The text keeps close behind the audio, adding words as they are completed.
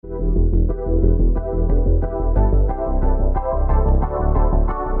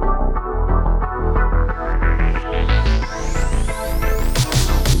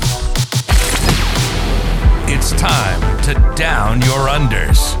Down your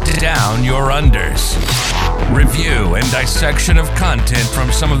unders. Down your unders. Review and dissection of content from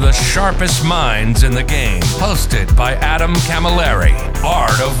some of the sharpest minds in the game. Hosted by Adam Camilleri.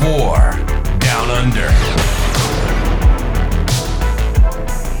 Art of War. Down Under.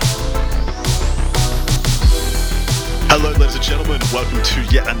 Hello, ladies and gentlemen. Welcome to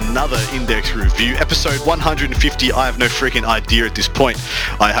yet another Index review. Episode 150. I have no freaking idea at this point.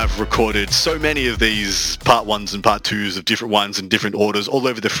 I have recorded so many of these part ones and part twos of different ones in different orders all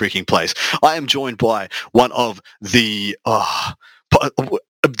over the freaking place. I am joined by one of the,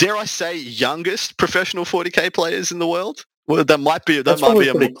 dare I say, youngest professional 40k players in the world. Well, that might be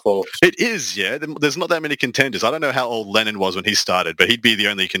pretty close. It is, yeah. There's not that many contenders. I don't know how old Lennon was when he started, but he'd be the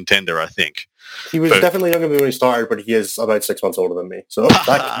only contender, I think. He was definitely younger than when he started, but he is about 6 months older than me. So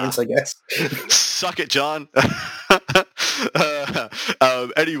that counts, I guess. Suck it, John.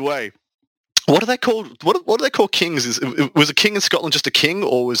 Anyway, what do they call? What do they call kings? Was a king in Scotland just a king,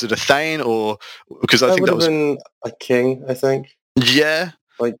 or was it a thane? Or because I think that was been a king. I think. Yeah.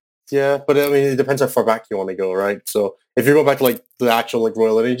 Yeah, but I mean, it depends how far back you want to go, right? So if you go back to the actual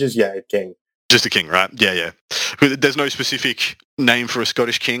royal lineages, yeah, king. Just a king, right? Yeah. There's no specific name for a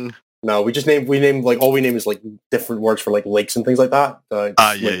Scottish king. No, we name all we name is different words for lakes and things like that.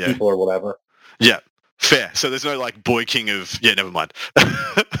 People or whatever. Yeah. Fair. So there's no boy king of... Yeah, never mind.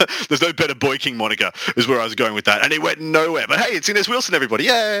 There's no better boy king moniker is where I was going with that. And it went nowhere. But hey, it's Inez Wilson, everybody.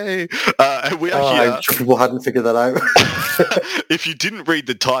 Yay! And we are here. I'm sure people hadn't figured that out. If you didn't read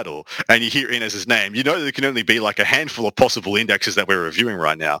the title and you hear Inez's name, you know there can only be a handful of possible indexes that we're reviewing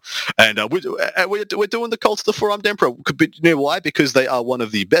right now. And we're doing the Cults of the Four-Armed Emperor. You know why? Because they are one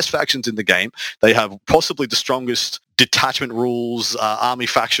of the best factions in the game. They have possibly the strongest detachment rules, army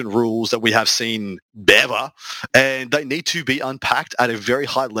faction rules that we have seen ever, and they need to be unpacked at a very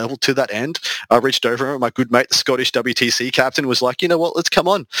high level to that end. I reached over, my good mate, the Scottish WTC captain, was like, you know what, let's come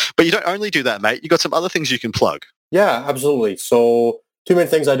on. But you don't only do that, mate. You got some other things you can plug. Yeah, absolutely. So 2 main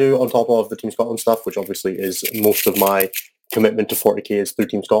things I do on top of the Team Scotland stuff, which obviously is most of my commitment to 40k is through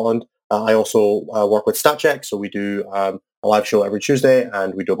Team Scotland. I also work with StatCheck, so we do a live show every Tuesday,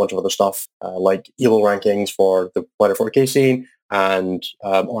 and we do a bunch of other stuff like ELO rankings for the wider 40k scene, and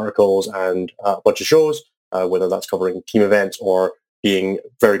articles and a bunch of shows, whether that's covering team events or being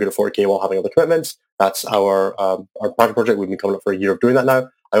very good at 40k while having other commitments. That's our private project. We've been coming up for a year of doing that now.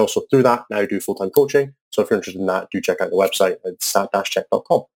 I also, through that, now do full-time coaching. So if you're interested in that, do check out the website at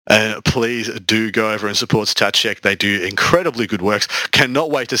stat-check.com. And please do go over and support StatCheck. They do incredibly good works.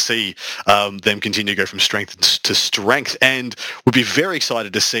 Cannot wait to see them continue to go from strength to strength, and would be very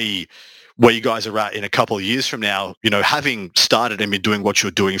excited to see where you guys are at in a couple of years from now, having started and been doing what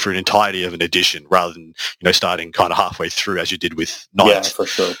you're doing for an entirety of an edition rather than, starting kind of halfway through as you did with Knight. Yeah, for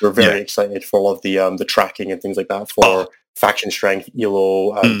sure. We're very excited for all of the tracking and things like that for faction strength,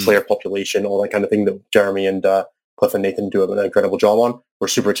 ELO, player population, all that kind of thing that Jeremy and Cliff and Nathan do an incredible job on. We're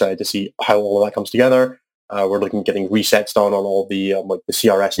super excited to see how all of that comes together. We're looking at getting resets done on all the the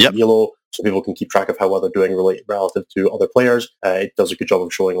CRS and ELO, so people can keep track of how well they're doing relative to other players. It does a good job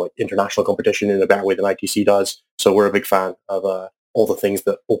of showing international competition in a better way than ITC does. So we're a big fan of all the things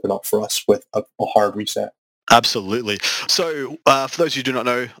that open up for us with a hard reset. Absolutely. So for those who do not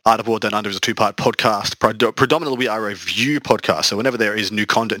know, Art of War Down Under is a 2-part podcast. Predominantly we are a review podcast. So whenever there is new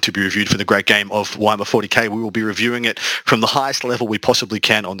content to be reviewed for the great game of Warhammer 40k, we will be reviewing it from the highest level we possibly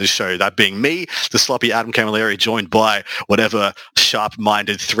can on this show. That being me, the sloppy Adam Camilleri, joined by whatever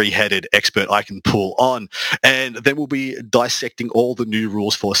sharp-minded, 3-headed expert I can pull on. And then we'll be dissecting all the new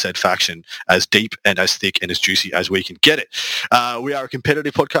rules for said faction as deep and as thick and as juicy as we can get it. We are a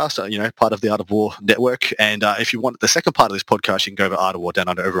competitive podcast, part of the Art of War network. And if you want the second part of this podcast, you can go over Art of War Down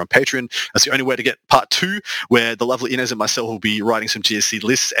Under over on Patreon. That's the only way to get part 2, where the lovely Inez and myself will be writing some GSC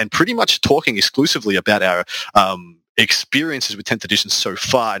lists and pretty much talking exclusively about our experiences with 10th edition so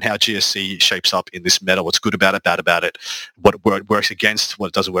far and how GSC shapes up in this meta, what's good about it, bad about it, what it works against, what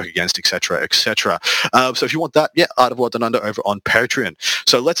it doesn't work against, etc., etc. So if you want that, Art of War Down Under over on Patreon.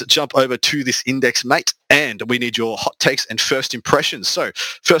 So let's jump over to this index, mate, and we need your hot takes and first impressions. So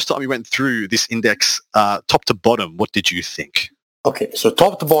first time you went through this index, top to bottom, what did you think? Okay, so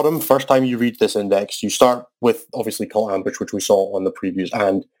top to bottom, first time you read this index, you start with obviously Cult Ambush, which we saw on the previews,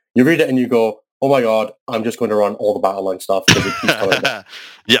 and you read it and you go, oh my god, I'm just going to run all the battle line stuff because it keeps coming back.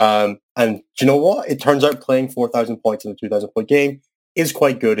 And do you know what? It turns out playing 4,000 points in a 2,000 point game is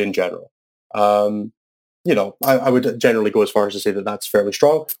quite good in general. I would generally go as far as to say that that's fairly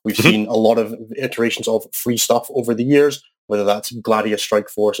strong. We've seen a lot of iterations of free stuff over the years, whether that's Gladius Strike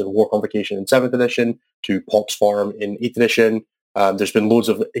Force and War Convocation in 7th edition, to Pox Farm in 8th edition, There's been loads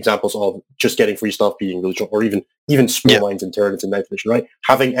of examples of just getting free stuff being really short, or even small mines and turrets in 9th edition, right?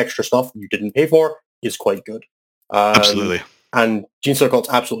 Having extra stuff you didn't pay for is quite good. Absolutely. And Genestealer cults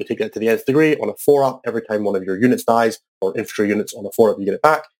absolutely take that to the nth degree. On a 4-up, every time one of your units dies, or infantry units on a 4-up, you get it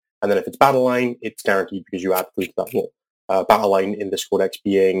back. And then if it's battle line, it's guaranteed because you add 3 to that roll. Battle line in this codex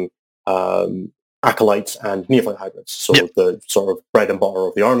being acolytes and neophyte hybrids. So the sort of bread and butter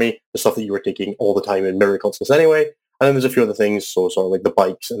of the army, the stuff that you were taking all the time in myriad cults anyway. And then there's a few other things, so sort of like the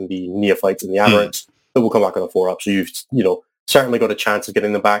bikes and the neophytes and the aberrants that will come back on a 4-up. So you've certainly got a chance of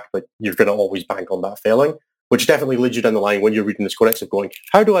getting them back, but you're going to always bank on that failing, which definitely leads you down the line when you're reading this codex of going,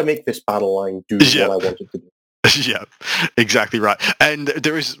 how do I make this battle line do what I want it to do? Yeah, exactly right. And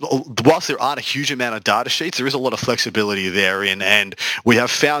whilst there aren't a huge amount of data sheets, there is a lot of flexibility therein, and we have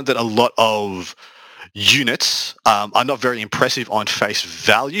found that a lot of units are not very impressive on face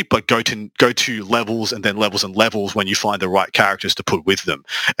value, but go to levels and then levels and levels when you find the right characters to put with them.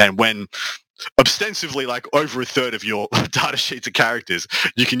 And when ostensibly like over a third of your data sheets are characters,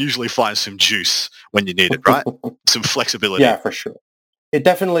 you can usually find some juice when you need it, right? Some flexibility. Yeah, for sure. It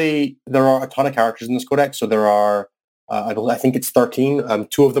definitely, there are a ton of characters in this codex. So there are, I think it's 13.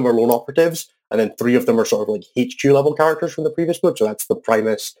 2 of them are lone operatives, and then 3 of them are sort of like HQ level characters from the previous book. So that's the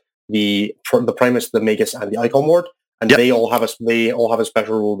Primus, the Magus, and the Icon Ward. And they all have a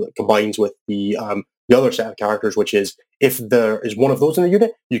special rule that combines with the other set of characters, which is if there is one of those in the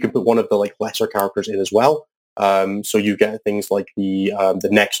unit, you can put one of the like lesser characters in as well. So you get things like the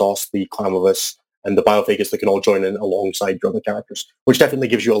Nexus, the Clamovus, and the Biophagus that can all join in alongside your other characters, which definitely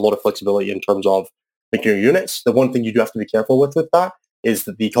gives you a lot of flexibility in terms of making your units. The one thing you do have to be careful with that is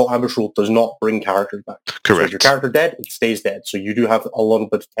that the cult ambush rule does not bring characters back. Correct. So if your character dead, it stays dead. So you do have a little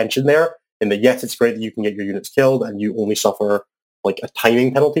bit of tension there in that, yes, it's great that you can get your units killed and you only suffer like a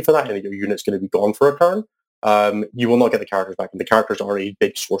timing penalty for that and that your unit's going to be gone for a turn. You will not get the characters back, and the characters are a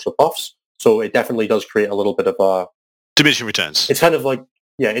big source of buffs. So it definitely does create a little bit of a... diminishing returns. It's kind of like,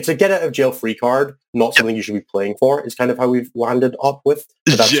 it's a get out of jail free card, not something you should be playing for, is kind of how we've landed up with.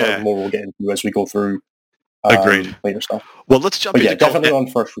 But that's sort of more we'll get into as we go through Agreed. Later stuff. Well, let's jump into definitely on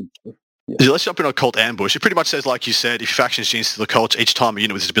first read. Yeah, let's jump in on Cult Ambush. It pretty much says, like you said, if your faction is Genestealer Cult, each time a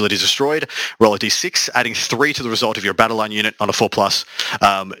unit with its ability is destroyed, roll a d6, adding 3 to the result of your battle line unit on a 4+.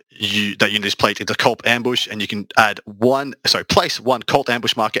 That unit is placed into Cult Ambush, and you can place 1 Cult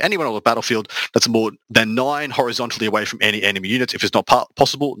Ambush marker anywhere on the battlefield that's more than 9 horizontally away from any enemy units. If it's not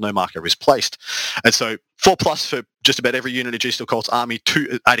possible, no marker is placed. And so 4+ for just about every unit in Genestealer Cult's army,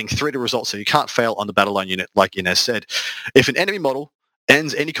 adding 3 to results, so you can't fail on the battle line unit, like Inez said. If an enemy model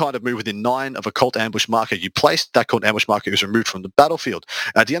ends any kind of move within 9 of a cult ambush marker you placed, that cult ambush marker is removed from the battlefield.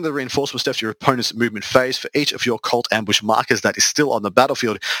 At the end of the reinforcement steps, your opponent's movement phase, for each of your cult ambush markers that is still on the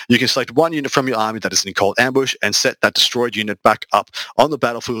battlefield, you can select 1 unit from your army that is in cult ambush and set that destroyed unit back up on the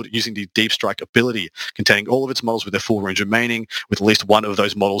battlefield using the Deep Strike ability, containing all of its models with their full range remaining, with at least 1 of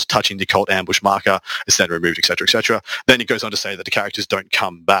those models touching the cult ambush marker, is then removed, etc., etc. Then it goes on to say that the characters don't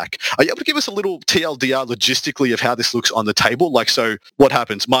come back. Are you able to give us a little TLDR logistically of how this looks on the table? Like, so what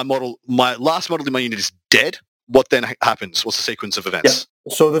happens? My last model in my unit is dead. What then happens? What's the sequence of events?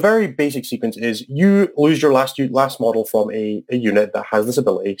 Yeah. So the very basic sequence is you lose your last model from a unit that has this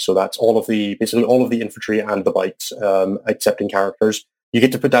ability. So that's basically all of the infantry and the bikes, excepting characters. You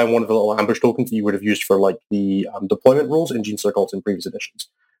get to put down one of the little ambush tokens that you would have used for like the deployment rules in Genestealer Cults in previous editions.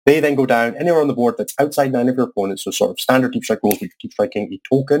 They then go down anywhere on the board that's outside 9 of your opponents. So sort of standard deep strike rules, where you're deep striking a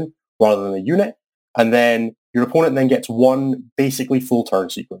token rather than a unit. And then your opponent then gets 1 basically full turn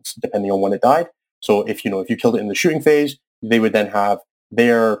sequence, depending on when it died. So if you killed it in the shooting phase, they would then have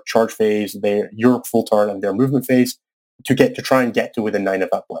their charge phase, your full turn, and their movement phase to try and get to within 9 of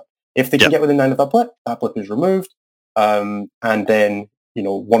that blip. If they can get within 9 of that blip is removed, and then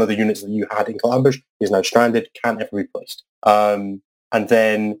one of the units that you had in Cult Ambush is now stranded, can't ever be placed. And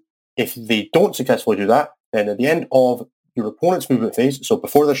then if they don't successfully do that, then at the end of your opponent's movement phase, so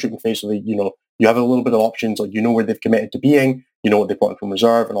before their shooting phase, so that, you have a little bit of options, like where they've committed to being, what they brought in from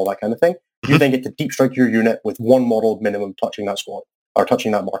reserve and all that kind of thing. You then get to deep strike your unit with 1 model minimum touching that squad, or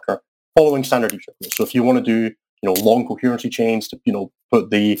touching that marker, following standard deep strike. So if you want to do, long coherency chains to, put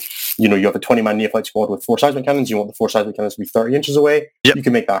the, you have a 20-man neophyte squad with 4 seismic cannons, you want the 4 seismic cannons to be 30 inches away, you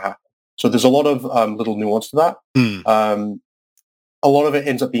can make that happen. So there's a lot of little nuance to that. A lot of it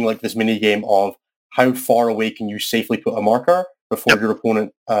ends up being like this mini game of how far away can you safely put a marker before your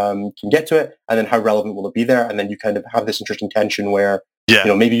opponent can get to it, and then how relevant will it be there, and then you kind of have this interesting tension where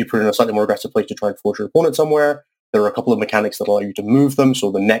maybe you put in a slightly more aggressive place to try and force your opponent somewhere. There are a couple of mechanics that allow you to move them,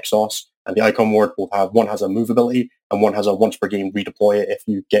 so the Nexus and the Icon Ward both have, one has a move ability and one has a once per game redeploy it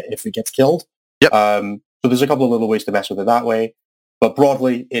if it gets killed. So there's a couple of little ways to mess with it that way. But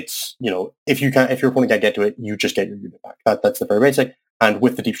broadly, it's, if your opponent can't get to it, you just get your unit back. That's the very basic. And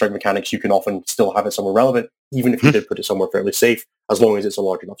with the deep strike mechanics, you can often still have it somewhere relevant, even if you did put it somewhere fairly safe, as long as it's a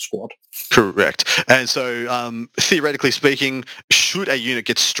large enough squad. Correct. And so, theoretically speaking, should a unit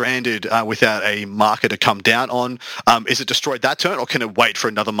get stranded without a marker to come down on, is it destroyed that turn, or can it wait for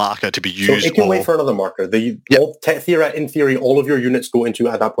another marker to be used? So it can wait for another marker. In theory, all of your units go into,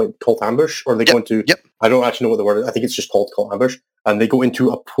 at that point, cult ambush, or they go into, I don't actually know what the word is, I think it's just called cult ambush, and they go into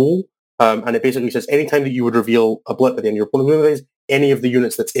a pool, and it basically says anytime that you would reveal a blip at the end of your opponent's move phase, any of the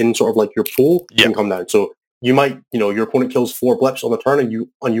units that's in sort of like your pool can come down. So you might, your opponent kills 4 blips on the turn, and you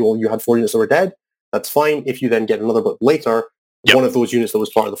had 4 units that were dead. That's fine. If you then get another blip later, one of those units that was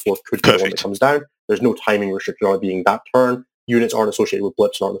part of the 4th could be the one that comes down. There's no timing restriction on it being that turn. Units aren't associated with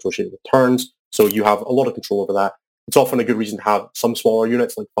blips, aren't associated with turns, so you have a lot of control over that. It's often a good reason to have some smaller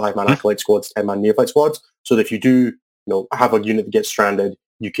units, like 5-man acolyte squads, 10-man neophyte squads, so that if you do, have a unit that gets stranded,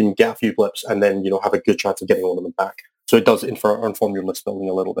 you can get a few blips and then, have a good chance of getting one of them back. So it does inform your list building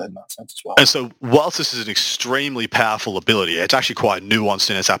a little bit in that sense as well. And so whilst this is an extremely powerful ability, it's actually quite nuanced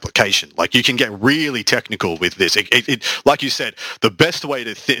in its application. Like, you can get really technical with this. It like you said, the best way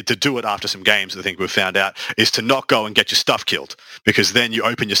to do it after some games, I think we've found out, is to not go and get your stuff killed, because then you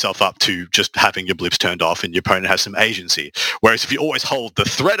open yourself up to just having your blips turned off and your opponent has some agency. Whereas if you always hold the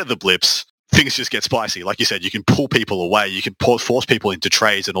threat of the blips, things just get spicy. Like you said, you can pull people away, you can force people into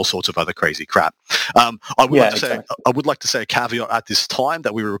trades and all sorts of other crazy crap. I would like to say a caveat at this time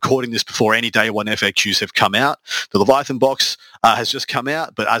that we were recording this before any day one FAQs have come out. The Leviathan box has just come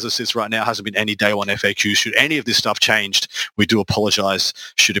out, but as it sits right now, hasn't been any day one FAQs. Should any of this stuff changed, we do apologise.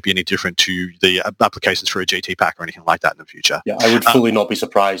 Should it be any different to the applications for a GT pack or anything like that in the future? Yeah, I would fully not be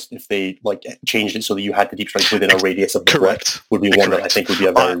surprised if they changed it so that you had the deep strike within a radius of the blip. Would be one that I think would be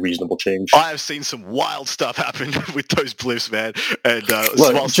a very reasonable change. I have seen some wild stuff happen with those blips, man. And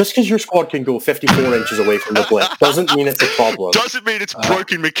just because your squad can go 54 inches away from the blip doesn't mean it's a problem. Doesn't mean it's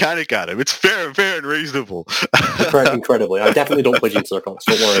broken mechanic, Adam. It's fair and reasonable. Incredibly. I definitely don't play Genestealer cards.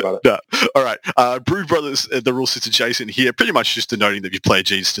 Don't worry about it. No. All right. Brood Brothers, the rule sits adjacent here. Pretty much just denoting that if you play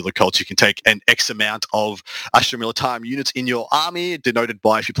Genestealer cults, you can take an X amount of Astra Militarum units in your army, denoted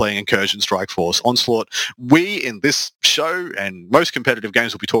by if you're playing Incursion, Strike Force, Onslaught. We, in this show and most competitive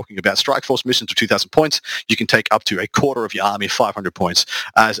games, will be talking about Strike Force missions to 2,000 points. You can take up to a quarter of your army, 500 points,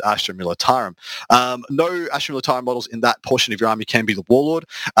 as Astra Militarum. No Astra Militarum models in that portion of your army can be the Warlord,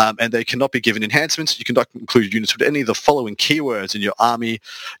 and they cannot be given enhancements. You cannot include units with any of the following keywords in your army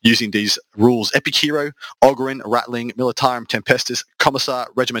using these rules: Epic Hero, Ogarin, Rattling, Militarum, Tempestus, Commissar,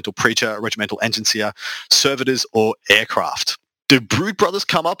 Regimental Preacher, Regimental Engineer, Servitors, or Aircraft. Do Brood Brothers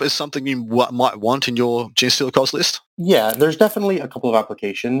come up as something you might want in your Genestealer cost list? Yeah, there's definitely a couple of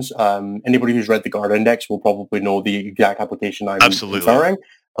applications. Anybody who's read the Guard Index will probably know the exact application I'm referring,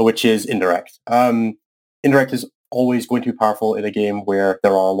 which is Indirect. Indirect is always going to be powerful in a game where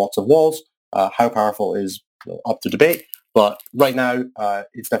there are lots of walls. How powerful is up to debate, but right now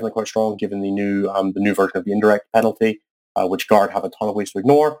it's definitely quite strong given the new version of the Indirect penalty, which Guard have a ton of ways to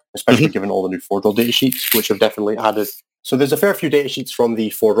ignore, especially given all the new Forge World datasheets, which have definitely added. So there's a fair few datasheets from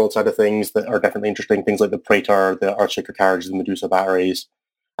the Forge World side of things that are definitely interesting. Things like the Praetor, the Archshaker carriages, the Medusa batteries,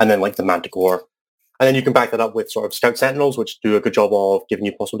 and then like the Manticore. And then you can back that up with sort of Scout Sentinels, which do a good job of giving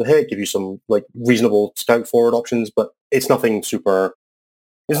you possible to hit, give you some like reasonable Scout forward options, but it's not super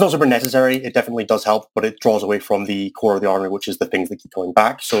necessary. It definitely does help, but it draws away from the core of the army, which is the things that keep coming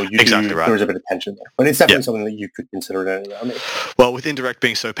back. So there's a bit of tension there. But it's definitely something that you could consider in any army. Well, with Indirect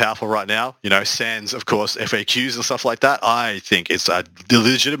being so powerful right now, sans, of course, FAQs and stuff like that, I think it's a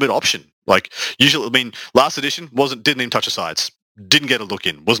legitimate option. Like, usually, last edition didn't even touch the sides. Didn't get a look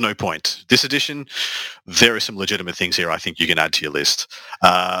in. Was no point. This edition, there are some legitimate things here I think you can add to your list.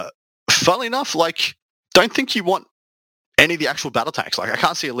 Funnily enough, don't think you want any of the actual battle tanks. I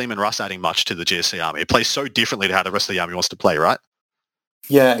can't see a Lehman Russ adding much to the GSC army. It plays so differently to how the rest of the army wants to play, right?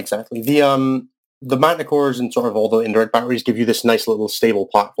 Yeah, exactly. The Manticores and sort of all the indirect batteries give you this nice little stable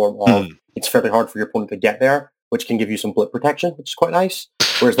platform of it's fairly hard for your opponent to get there, which can give you some blip protection, which is quite nice.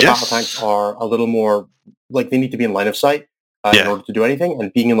 Whereas the battle tanks are a little more, they need to be in line of sight in order to do anything.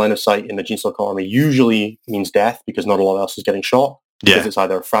 And being in line of sight in the Genestealer army usually means death because not a lot else is getting shot. Because it's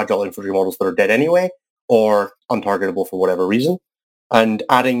either fragile infantry models that are dead anyway, or untargetable for whatever reason. And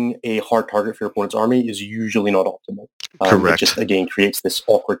adding a hard target for your opponent's army is usually not optimal. Correct. It just, again, creates this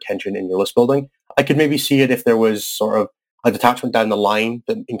awkward tension in your list building. I could maybe see it if there was sort of a detachment down the line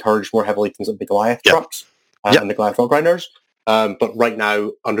that encouraged more heavily things like the Goliath trucks and the Goliath rock grinders. But right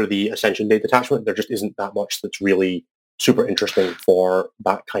now, under the Ascension Day detachment, there just isn't that much that's really super interesting for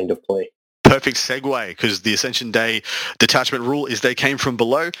that kind of play. perfect segue, because the Ascension Day detachment rule is they came from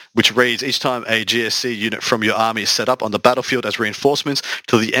below, which reads, each time a GSC unit from your army is set up on the battlefield as reinforcements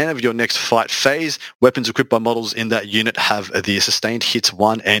till the end of your next fight phase, weapons equipped by models in that unit have the sustained hits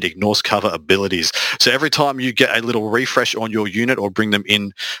 1 and ignores cover abilities. So every time you get a little refresh on your unit or bring them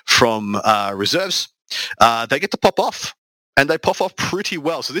in from reserves, they get to pop off, and they pop off pretty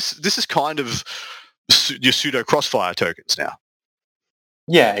well. So this is kind of your pseudo crossfire tokens now.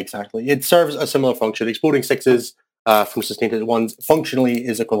 Yeah, exactly. It serves a similar function. Exploding 6s from sustained hit 1s functionally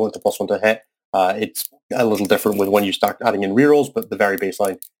is equivalent to +1 to hit. It's a little different with when you start adding in rerolls, but the very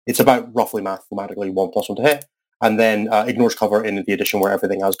baseline, it's about roughly mathematically 1 +1 to hit. And then ignores cover in the edition where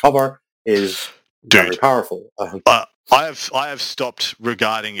everything has cover is very powerful. I have stopped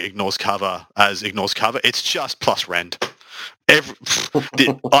regarding ignores cover as ignores cover. It's just plus rend. I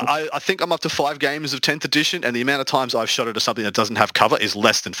think I'm up to 5 games of 10th edition, and the amount of times I've shot it at something that doesn't have cover is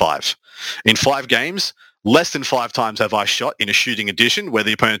less than 5. In 5 games, less than 5 times have I shot in a shooting edition where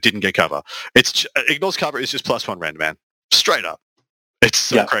the opponent didn't get cover. Ignores cover is just +1 rend, man. Straight up. It's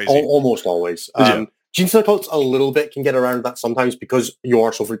so crazy. Almost always. Genestealer cults a little bit can get around that sometimes because you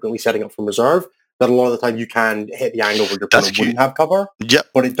are so frequently setting up from reserve that a lot of the time you can hit the angle where your opponent wouldn't have cover. Yep.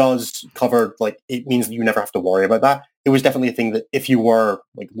 But it does cover, it means that you never have to worry about that. It was definitely a thing that if you were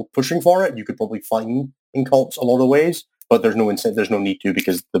pushing for it, you could probably find in cults a lot of ways, but there's no incentive, there's no need to,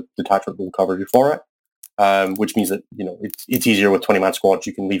 because the detachment will cover you for it. Which means that, it's easier with 20-man squads.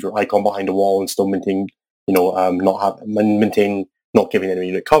 You can leave your icon behind a wall and still maintain, not giving enemy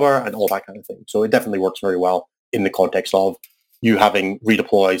unit cover and all that kind of thing. So it definitely works very well in the context of you having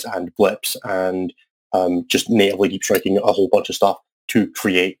redeploys and blips and just natively deep striking a whole bunch of stuff to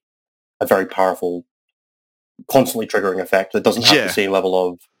create a very powerful, constantly triggering effect that doesn't have the same level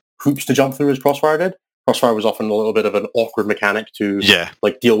of hoops to jump through as Crossfire did. Crossfire was often a little bit of an awkward mechanic to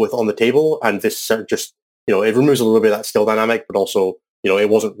deal with on the table, and this just, it removes a little bit of that skill dynamic, but also, it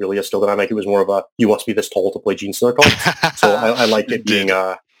wasn't really a skill dynamic. It was more of a, you must be this tall to play Genestealer cults. So I like it being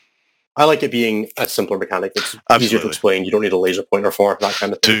a simpler mechanic. It's easier to explain. You don't need a laser pointer for that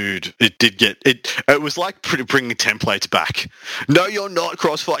kind of thing. Dude, it did get it. It was like bringing templates back. No, you're not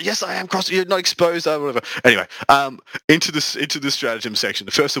Crossfire. Yes, I am Crossfire. You're not exposed. Whatever. Anyway, into the stratagem section.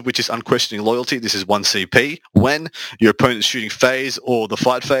 The first of which is unquestioning loyalty. This is 1 CP when your opponent's shooting phase or the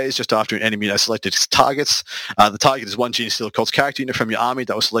fight phase just after an enemy has selected its targets. The target is 1 Genestealer cult's character unit from your army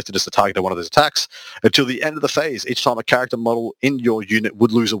that was selected as the target of one of those attacks. Until the end of the phase, each time a character model in your unit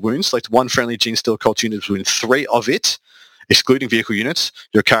would lose a wound, select 1 friendly Genestealer cult unit within 3 of it, excluding vehicle units.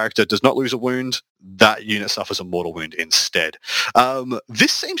 Your character does not lose a wound. That unit suffers a mortal wound instead.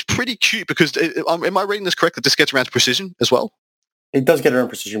 This seems pretty cute because, am I reading this correct, that this gets around to precision as well? It does get around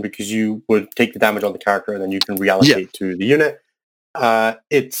precision because you would take the damage on the character and then you can reallocate to the unit. I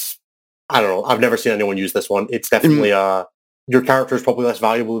don't know. I've never seen anyone use this one. It's definitely, your character is probably less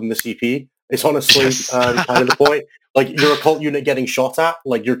valuable than the CP. It's honestly kind of the point. You're a cult unit getting shot at,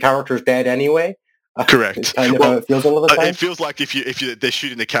 your character's dead anyway. Correct. It's kind of how it feels all the time. It feels like if they're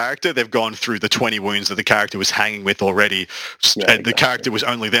shooting the character, they've gone through the 20 wounds that the character was hanging with already, and the character was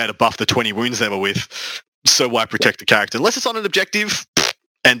only there to buff the 20 wounds they were with. So why protect the character? Unless it's on an objective,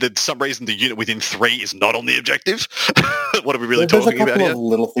 and for some reason the unit within 3 is not on the objective. What are we really talking about here? There's a couple of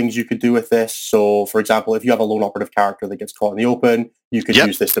little things you could do with this. So, for example, if you have a lone operative character that gets caught in the open, you could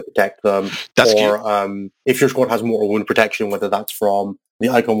use this to protect them. That's cute. If your squad has mortal wound protection, whether that's from the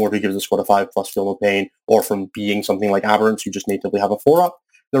Icon Ward who gives the squad a 5+ feel no pain, or from being something like Aberrants who just natively have a 4-up,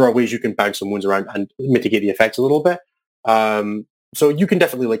 there are ways you can bounce some wounds around and mitigate the effects a little bit. So you can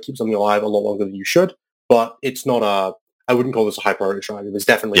definitely keep something alive a lot longer than you should, but it's not I wouldn't call this a high priority strategy. It's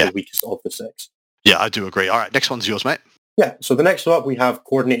definitely the weakest of the 6. Yeah, I do agree. All right, next one's yours, mate. Yeah, so the next one up we have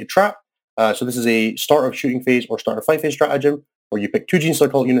Coordinated Trap. So this is a start of shooting phase or start of fight phase stratagem where you pick 2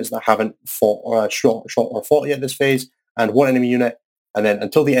 Genestealer cult units that haven't shot or fought yet this phase, and 1 enemy unit, and then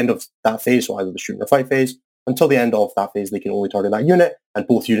until the end of that phase, so either the shooting or fight phase, until the end of that phase they can only target that unit, and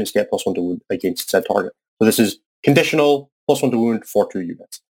both units get +1 to wound against said target. So this is conditional, +1 to wound for 2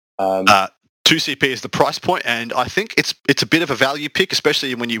 units. 2 CP is the price point, and I think it's a bit of a value pick,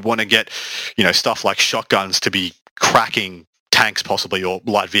 especially when you want to get, stuff like shotguns to be cracking tanks possibly, or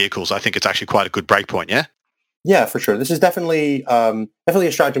light vehicles. I think it's actually quite a good break point, yeah? Yeah, for sure. This is definitely a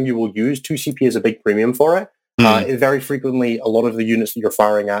stratagem you will use. 2 CP is a big premium for it. Very frequently, a lot of the units that you're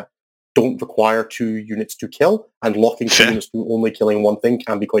firing at don't require 2 units to kill, and locking 2 units to only killing 1 thing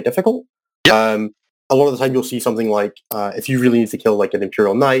can be quite difficult. Yep. A lot of the time you'll see something like, if you really need to kill an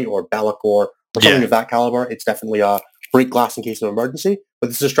Imperial Knight or Bellicor or something of that caliber, it's definitely a break glass in case of emergency. But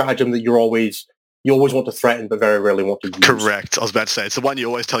this is a stratagem that you're always you always want to threaten, but very rarely want to use. Correct. I was about to say, it's the one you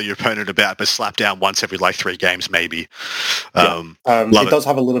always tell your opponent about, but slap down once every 3 games, maybe. It does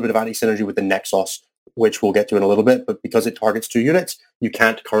have a little bit of anti-synergy with the Nexus, which we'll get to in a little bit, but because it targets 2 units, you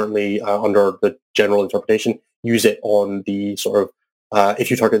can't currently, under the general interpretation, use it on the sort of,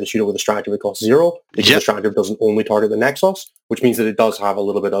 if you target this unit with a stratagem, it costs 0, because the stratagem doesn't only target the Nexus, which means that it does have a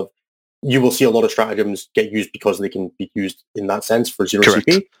little bit of, you will see a lot of stratagems get used because they can be used in that sense for 0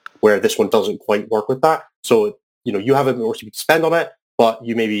 CP, where this one doesn't quite work with that. So, you have a bit more CP to spend on it, but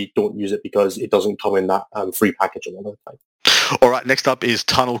you maybe don't use it because it doesn't come in that free package a lot of the time. All right, next up is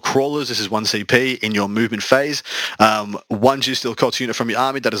Tunnel Crawlers. This is 1 CP in your movement phase. 1 Genestealer Cults unit from your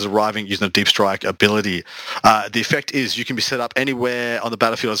army that is arriving using a Deep Strike ability. The effect is you can be set up anywhere on the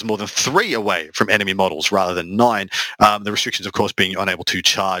battlefield as more than 3 away from enemy models rather than 9. The restrictions, of course, being unable to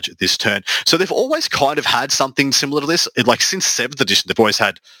charge this turn. So they've always kind of had something similar to this. Since 7th edition, they've always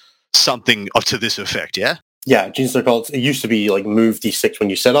had something to this effect, yeah? Yeah, Genestealer Cults, it used to be move D6 when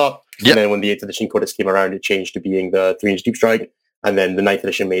you set up, and then when the 8th edition codex came around, it changed to being the 3-inch Deep Strike, and then the 9th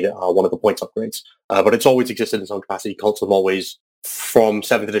edition made it one of the points upgrades. But it's always existed in some capacity. Cults have always, from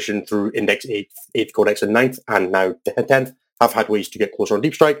 7th edition through Index 8th codex and 9th, and now 10th, have had ways to get closer on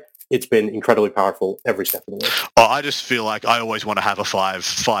Deep Strike. It's been incredibly powerful every step of the way. Oh, I just feel like I always want to have a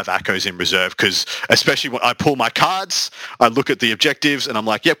five Echoes in reserve, because especially when I pull my cards, I look at the objectives and I'm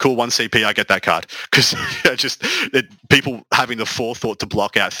like, yep, cool, 1 CP, I get that card. Because people having the forethought to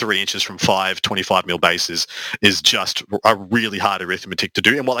block out 3 inches from 5 25 mil bases is just a really hard arithmetic to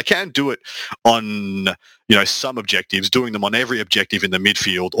do. And while I can do it on some objectives, doing them on every objective in the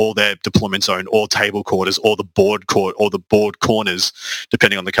midfield or their deployment zone or table quarters or the board court or the board corners,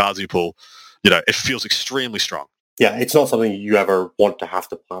 depending on the cards you pull, it feels extremely strong. Yeah, it's not something you ever want to have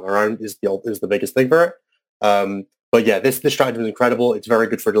to plan around is the biggest thing for it. But yeah, this stratagem is incredible. It's very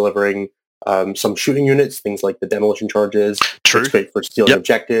good for delivering some shooting units, things like the demolition charges. True. It's great for stealing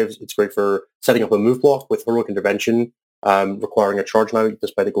objectives. It's great for setting up a move block with heroic intervention, requiring a charge now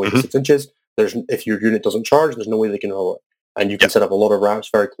despite it going to 6 inches. If your unit doesn't charge, there's no way they can hero it. And you can set up a lot of ramps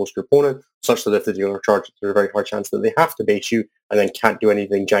very close to your opponent, such that if they do charge, there's a very hard chance that they have to bait you and then can't do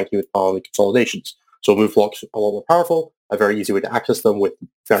anything janky with power and consolidations. So move blocks are a lot more powerful. A very easy way to access them with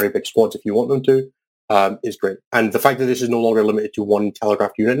very big squads if you want them to is great. And the fact that this is no longer limited to 1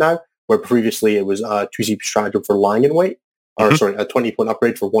 telegraphed unit now, where previously it was a 2 CP stratagem for lying in wait, a 20-point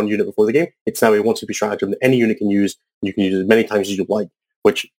upgrade for 1 unit before the game. It's now a 1 CP stratagem that any unit can use. You can use it as many times as you like,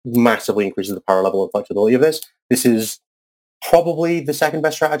 which massively increases the power level and flexibility of this. This is probably the second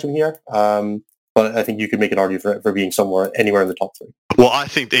best stratagem here, but I think you could make an argument for being anywhere in the top 3. Well, I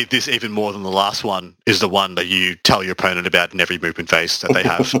think this, even more than the last one, is the one that you tell your opponent about in every movement phase that they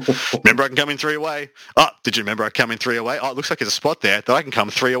have. Remember, I can come in 3 away. Oh, did you remember I come in 3 away? Oh, it looks like there's a spot there that I can come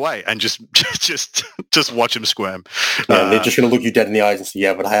 3 away, and just watch them squirm. Yeah, they're just going to look you dead in the eyes and say,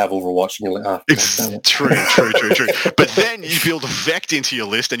 yeah, but I have Overwatch. And you're like, True. But then you build a Vect into your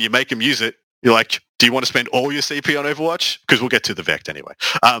list and you make them use it. You're like, do you want to spend all your CP on Overwatch? Because we'll get to the Vect anyway.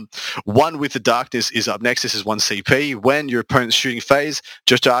 1 with the Darkness is up next. This is 1 CP. When your opponent's shooting phase,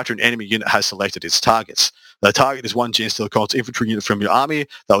 just after an enemy unit has selected its targets. The target is 1 Genestealer Cults infantry unit from your army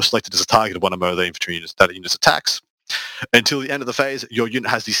that was selected as a target of one or more of the infantry units that unit's attacks. Until the end of the phase, your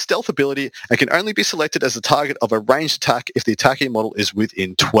unit has the stealth ability and can only be selected as the target of a ranged attack if the attacking model is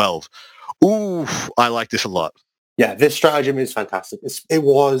within 12. Ooh, I like this a lot. Yeah, this stratagem is fantastic. It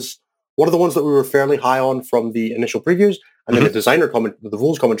was one of the ones that we were fairly high on from the initial previews, and then the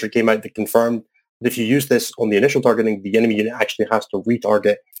rules commentary came out that confirmed that if you use this on the initial targeting, the enemy unit actually has to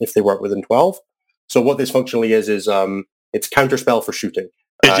retarget if they weren't within 12. So what this functionally is it's counterspell for shooting.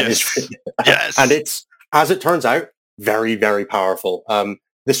 Yes. And it's, as it turns out, very, very powerful.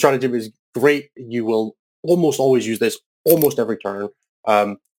 This stratagem is great. You will almost always use this almost every turn.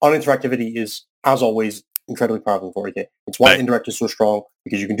 Uninteractivity is, as always, incredibly powerful for it. It's why indirect is so strong,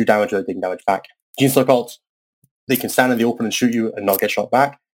 because you can do damage without taking damage back. Genestealer Cults, they can stand in the open and shoot you and not get shot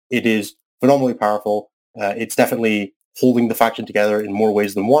back. It is phenomenally powerful. It's definitely holding the faction together in more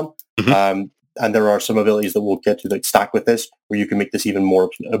ways than one. And there are some abilities that we'll get to that stack with this, where you can make this even more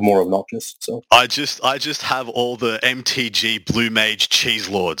obnoxious. So I just have all the MTG Blue Mage Cheese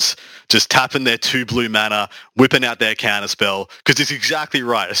Lords just tapping their 2 blue mana, whipping out their counterspell, because it's exactly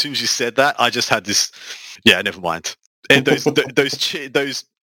right. As soon as you said that, I just had this. Yeah, never mind. And those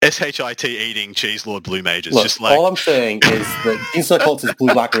SHIT eating Cheese Lord Blue Mages. Look, just like, all I'm saying is that Genestealer Cults is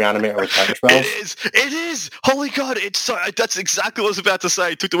blue-black reanimator with counterspells. It is. Holy God, it's so. That's exactly what I was about to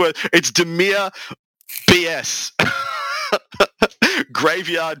say. Took the word. It's Demir BS.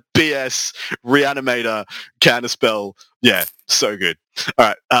 Graveyard BS Reanimator Counterspell Yeah, so good.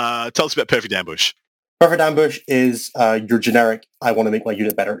 All right, tell us about Perfect Ambush. Perfect Ambush is your generic, I want to make my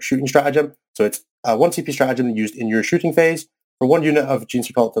unit better at shooting stratagem. So it's one CP stratagem used in your shooting phase. For one unit of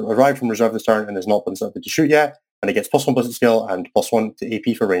Genestealer cult that arrived from reserve this turn and has not been selected to shoot yet, and it gets +1 ballistic skill and +1 to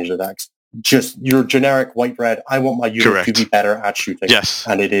AP for ranged attacks. Just your generic white bread, I want my unit to be better at shooting. Yes.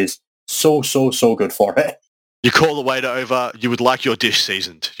 And it is so good for it. You call the waiter over, you would like your dish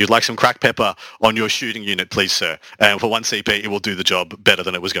seasoned. You'd like some cracked pepper on your shooting unit, please, sir. And for 1 CP, it will do the job better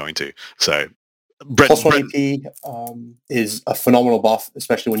than it was going to. So, +1 AP is a phenomenal buff,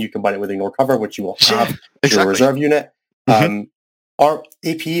 especially when you combine it with Ignore Cover, which you will have to your reserve unit. Our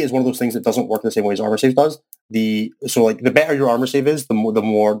AP is one of those things that doesn't work the same way as armor save does. The better your armor save is,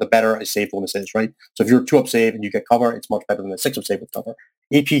 the better a save bonus is, right? So if you're 2-up save and you get cover, it's much better than a 6-up save with cover.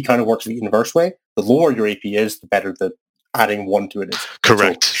 AP kind of works the inverse way. The lower your AP is, the better the adding 1 to it is.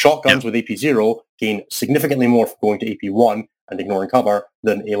 Correct. So shotguns with AP 0 gain significantly more for going to AP 1 and ignoring cover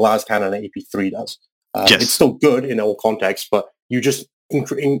than a las cannon at AP 3 does. It's still good in all contexts, but you just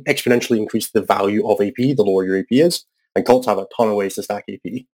exponentially increase the value of AP the lower your AP is. And cults have a ton of ways to stack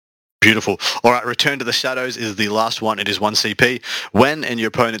AP. Beautiful. All right, Return to the Shadows is the last one. It is 1 CP. When in your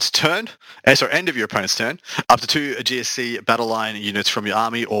opponent's turn, end of your opponent's turn, up to 2 GSC battle line units from your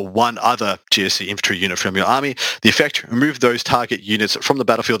army or 1 other GSC infantry unit from your army. The effect, remove those target units from the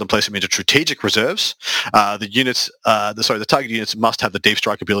battlefield and place them into strategic reserves. The target units must have the deep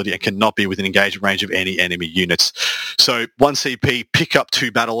strike ability and cannot be within engagement range of any enemy units. So 1 CP, pick up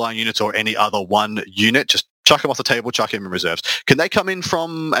 2 battle line units or any other 1 unit, just chuck them off the table, chuck them in reserves. Can they come in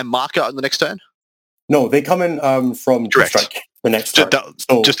from a marker on the next turn? No, they come in from strike the next turn.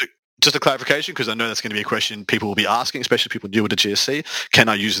 Just a clarification, because I know that's going to be a question people will be asking, especially people new to GSC. Can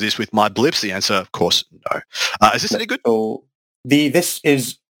I use this with my blips? The answer, of course, no. Is this any good? So this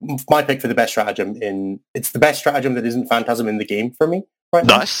is my pick for the best stratagem. It's the best stratagem that isn't Phantasm in the game for me right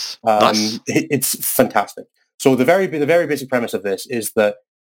now. Nice. It's fantastic. So the very basic premise of this is that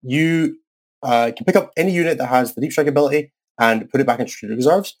you can pick up any unit that has the deep strike ability and put it back into strategic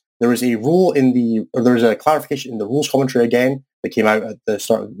reserves. There is a rule there's a clarification in the rules commentary again that came out at the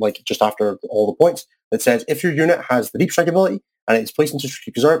start, just after all the points, that says if your unit has the deep strike ability and it's placed into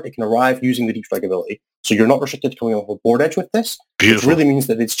strategic reserve, it can arrive using the deep strike ability. So you're not restricted to coming off a board edge with this. Beautiful. Which really means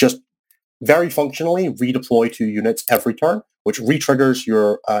that it's just very functionally redeploy 2 units every turn, which re-triggers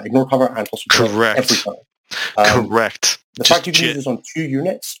your ignore cover and plus Correct. every turn. Correct. The fact you can use this on 2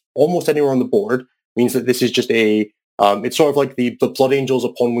 units, almost anywhere on the board, means that this is just it's sort of like the Blood Angels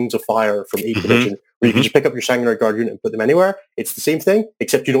upon Wings of Fire from 8th edition, where you can just pick up your Sanguinary Guard unit and put them anywhere. It's the same thing,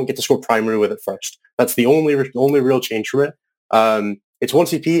 except you don't get to score primary with it first. That's the only real change from it. It's 1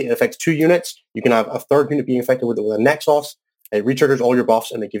 CP, it affects 2 units. You can have a 3rd unit being affected with a Nexus. It re-triggers all your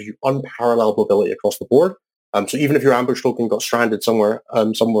buffs, and it gives you unparalleled mobility across the board. So even if your ambush token got stranded somewhere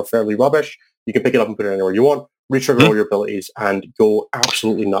fairly rubbish, you can pick it up and put it anywhere you want, re-trigger all your abilities, and go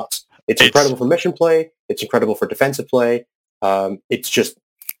absolutely nuts. It's incredible for mission play. It's incredible for defensive play. It's just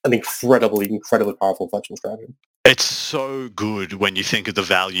an incredibly powerful flexible strategy. It's so good when you think of the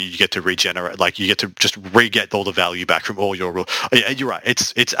value you get to regenerate. Like, you get to just re-get all the value back from all your... Yeah, you're right.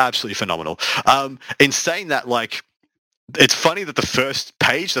 It's absolutely phenomenal. In saying that, it's funny that the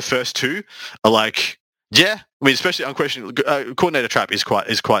first 2 are like... Yeah, I mean, especially unquestioned coordinator trap is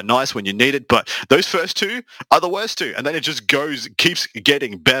quite nice when you need it, but those first 2 are the worst 2, and then it just keeps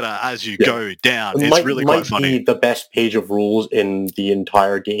getting better as you go down. It's really quite funny. Might be the best page of rules in the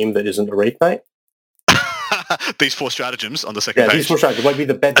entire game that isn't a Wraith Knight. These 4 stratagems on the second page. These 4 stratagems might be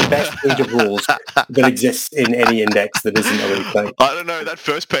the best page of rules that exists in any index that isn't a Wraith Knight. I don't know, that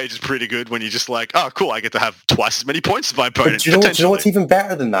first page is pretty good when you're just like, oh, cool, I get to have twice as many points as my opponent. But do you know what's even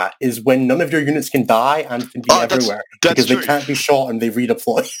better than that? Is when none of your units can die and can be everywhere. Because they can't be shot and they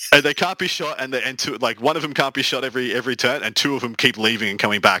redeploy. And they can't be shot, and one of them can't be shot every turn, and 2 of them keep leaving and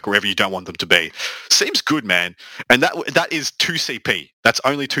coming back wherever you don't want them to be. Seems good, man. And that is 2 CP. That's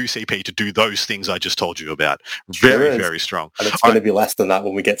only 2 CP to do those things I just told you about. Very, very strong. And it's going to be less than that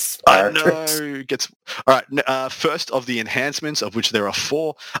when we get Spire. All right, first of the enhancements, of which there are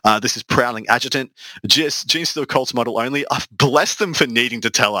 4. This is Prowling Adjutant. Genestealer Cults model only. Bless them for needing to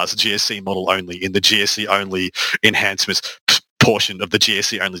tell us GSC model only in the GSC only enhancements portion of the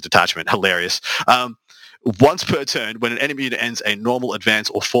GSC only detachment. Hilarious. Once per turn, when an enemy unit ends a normal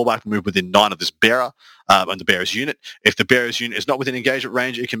advance or fallback move within 9 of this bearer and the bearer's unit, if the bearer's unit is not within engagement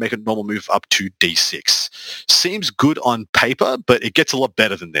range, it can make a normal move up to D6. Seems good on paper, but it gets a lot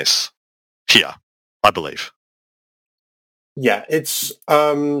better than this here, I believe. Yeah, it's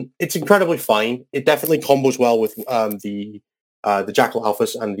incredibly fine. It definitely combos well with the Jackal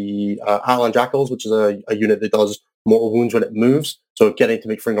Alphas and the Alan Jackals, which is a unit that does mortal wounds when it moves. So getting to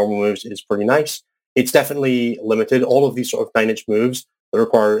make 3 normal moves is pretty nice. It's definitely limited. All of these sort of 9-inch moves that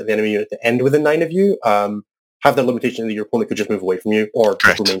require the enemy unit to end within 9 of you have the limitation that your opponent could just move away from you or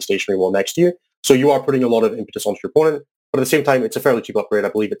just remain stationary while next to you. So you are putting a lot of impetus onto your opponent, but at the same time, it's a fairly cheap upgrade. I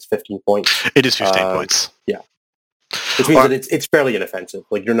believe it's 15 points. It is 15 points. Yeah. Which means that it's fairly inoffensive.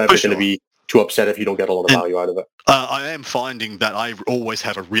 Like, you're never going to be too upset if you don't get a lot of value out of it. I am finding that I always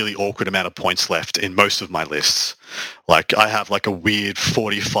have a really awkward amount of points left in most of my lists. Like, I have like a weird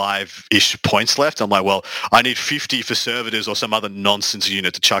 45-ish points left. I'm like, well, I need 50 for servitors or some other nonsense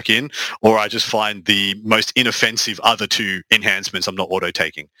unit to chuck in, or I just find the most inoffensive other 2 enhancements I'm not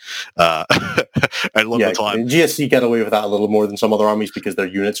auto-taking. A lot of the time. GSC get away with that a little more than some other armies because their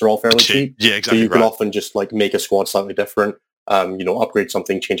units are all fairly cheap. Yeah, exactly. So you can often just like make a squad slightly different, upgrade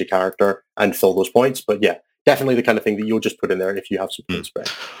something, change a character, and fill those points. But yeah, definitely the kind of thing that you'll just put in there if you have some points spread.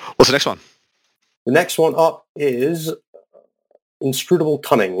 What's the next one? The next one up is Inscrutable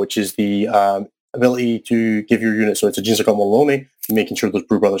Cunning, which is the ability to give your unit, so it's a Genestealer model only, making sure those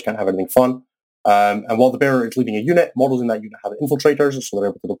Brew Brothers can't have anything fun. And while the bearer is leading a unit, models in that unit have infiltrators, so they're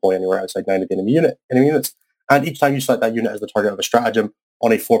able to deploy anywhere outside 9 of the enemy units. And each time you select that unit as the target of a stratagem,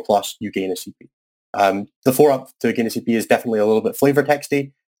 on a 4+, you gain a CP. The 4-up to gain a CP is definitely a little bit flavor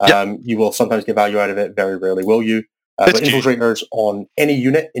texty. You will sometimes get value out of it, very rarely will you. But infiltrators on any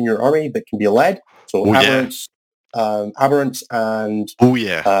unit in your army that can be led, so aberrants and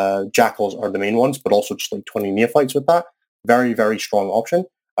jackals are the main ones, but also just like 20 neophytes with that. Very, very strong option.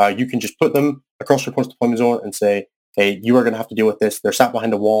 You can just put them across your opponent's deployment zone and say, hey, you are going to have to deal with this. They're sat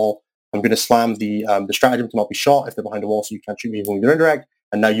behind a wall. I'm going to slam the stratagem to not be shot if they're behind a wall, so you can't shoot me even when you're indirect.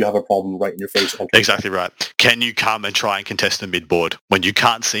 And now you have a problem right in your face. Exactly right. Can you come and try and contest the mid-board when you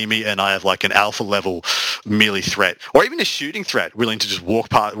can't see me and I have like an alpha level melee threat or even a shooting threat willing to just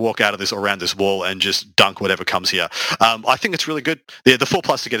walk out of this or around this wall and just dunk whatever comes here? I think it's really good. The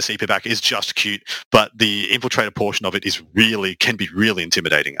 4+ to get a CP back is just cute, but the infiltrator portion of it can be really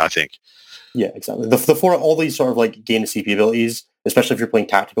intimidating, I think. Yeah, exactly. The 4, all these sort of like gain a CP abilities, especially if you're playing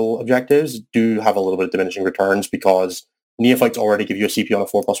tactical objectives, do have a little bit of diminishing returns because neophytes already give you a CP on a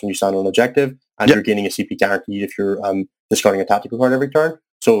 4+ when you stand on an objective, and you're gaining a CP guaranteed if you're discarding a tactical card every turn.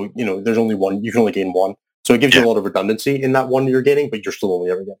 So, there's only one. You can only gain 1. So it gives you a lot of redundancy in that 1 you're gaining, but you're still only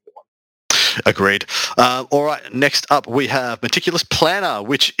ever getting 1. Agreed. All right, next up we have Meticulous Planner,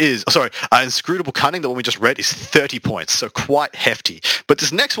 which is, Inscrutable Cunning, the one we just read, is 30 points, so quite hefty. But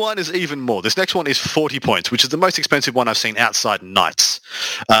this next one is even more. This next one is 40 points, which is the most expensive one I've seen outside Knights.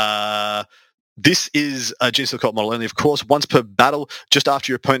 This is a Genestealer model only, of course. Once per battle, just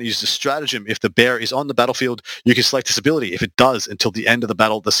after your opponent uses a stratagem, if the bearer is on the battlefield, you can select this ability. If it does, until the end of the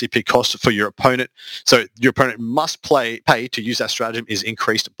battle, the CP cost for your opponent, so your opponent must pay to use that stratagem, is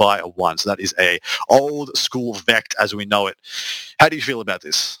increased by 1. So that is a old school Vect as we know it. How do you feel about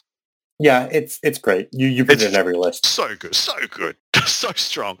this? Yeah, it's great. You put it in every list. So good, so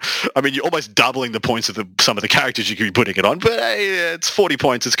strong. I mean, you're almost doubling the points of some of the characters you could be putting it on, but hey, it's 40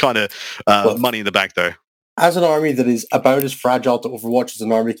 points. It's kind of money in the bank, though. As an army that is about as fragile to Overwatch as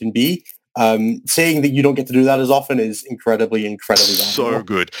an army can be, saying that you don't get to do that as often is incredibly valuable. So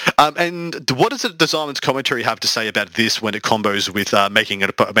good. And what does the Design's commentary have to say about this when it combos with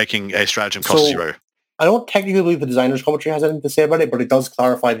making a stratagem cost 0? I don't technically believe the designer's commentary has anything to say about it, but it does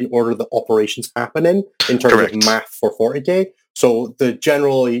clarify the order that operations happen in terms of math for 40k. So the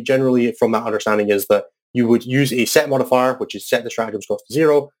generally from that understanding is that you would use a set modifier, which is set the stratagem's cost to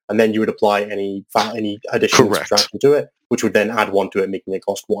 0, and then you would apply any additional subtraction to it, which would then add 1 to it, making it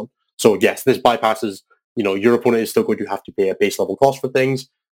cost 1. So yes, this bypasses, your opponent is still going to have to pay a base level cost for things.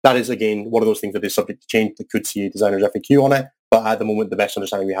 That is, again, one of those things that is subject to change that could see a designer's FAQ on it, but at the moment, the best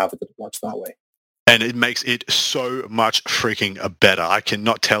understanding we have is that it works that way. And it makes it so much freaking better. I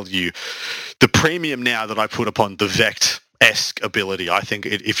cannot tell you the premium now that I put upon the Vect-esque ability. I think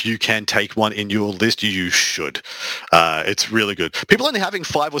if you can take one in your list, you should. It's really good. People only having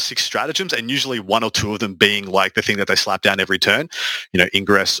 5 or 6 stratagems, and usually 1 or 2 of them being like the thing that they slap down every turn.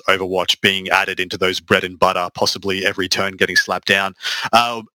 Ingress, Overwatch being added into those bread and butter, possibly every turn getting slapped down.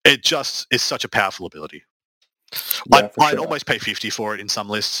 It just is such a powerful ability. Yeah, I'd almost pay 50 for it in some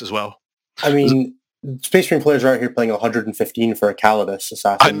lists as well. I mean, Space Marine players are out here playing 115 for a Calidus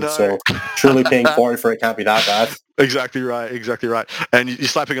assassin, so surely paying 40 for it can't be that bad. Exactly right. And you're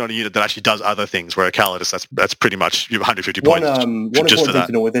slapping it on a unit that actually does other things, where a Calidus, that's pretty much 150 points. One important thing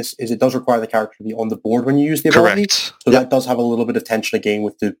to know with this is it does require the character to be on the board when you use the ability. Correct. So that does have a little bit of tension again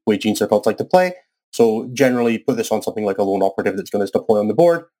with the way Genestealers like to play. So generally put this on something like a lone operative that's going to deploy on the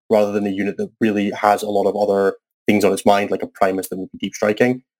board, rather than a unit that really has a lot of other things on its mind, like a Primus that would be deep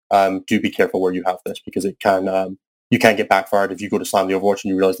striking. Do be careful where you have this, because it can you can't get backfired if you go to slam the Overwatch and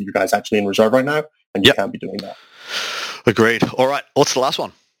you realize that your guy's actually in reserve right now, and you can't be doing that. Agreed. All right, what's the last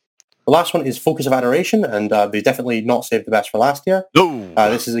one? The last one is Focus of Adoration, and they definitely not saved the best for last year. No.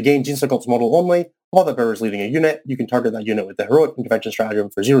 This is, again, Genestealer model only. While the bearer is leading a unit, you can target that unit with the Heroic Intervention stratagem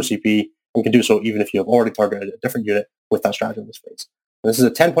for 0 CP, and can do so even if you have already targeted a different unit with that stratagem in this phase. And this is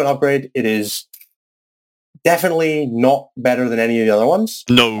a 10-point upgrade. It is definitely not better than any of the other ones.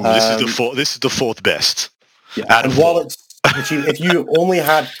 No, this is the fourth best. Yeah, and while if you only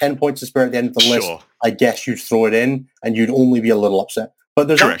had 10 points to spare at the end of the list, I guess you'd throw it in, and you'd only be a little upset. But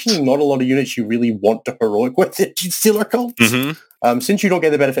there's actually not a lot of units you really want to heroic with in Genestealer cults. Mm-hmm. Since you don't get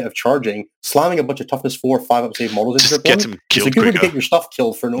the benefit of charging, slamming a bunch of toughness 4 5-up save models into your opponent is a good way to get your stuff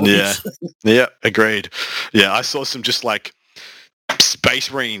killed for no reason. Yeah, agreed. Yeah, I saw some just like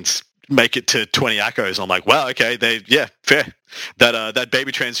Space Marines make it to 20 Echoes. I'm like, wow, okay, fair. That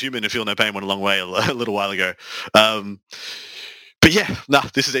baby transhuman in Feel No Pain went a long way a little while ago. But yeah,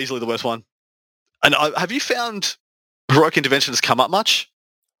 this is easily the worst one. And have you found Heroic Intervention has come up much?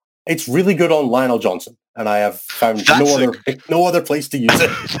 It's really good on Lionel Johnson, and I have found no other place to use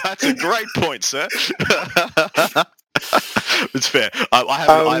it. That's a great point, sir. It's fair.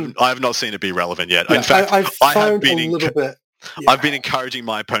 I have not seen it be relevant yet. In fact, I've been encouraging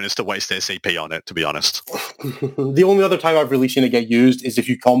my opponents to waste their CP on it, to be honest. The only other time I've really seen it get used is if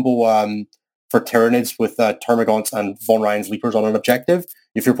you combo for Tyranids with Termagants and Von Ryan's Leapers on an objective.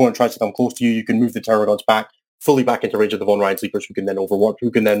 If your opponent tries to come close to you, you can move the Termagants fully back into range of the Von Ryan's Leapers, who can then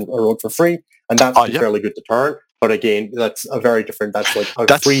heroic for free, and that's fairly good to turn. But again, that's a very different. That's like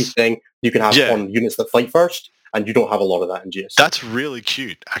a free thing you can have on units that fight first, and you don't have a lot of that in GS. That's really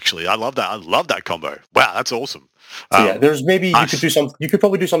cute, actually. I love that. I love that combo. Wow, that's awesome. There's maybe you could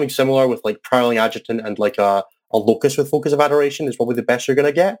probably do something similar with like Prowling Adjutant and like a Locust with Focus of Adoration is probably the best you're going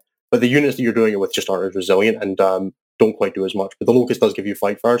to get. But the units that you're doing it with just aren't as resilient and don't quite do as much. But the Locust does give you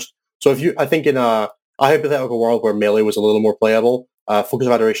fight first. So I think in a hypothetical world where melee was a little more playable, Focus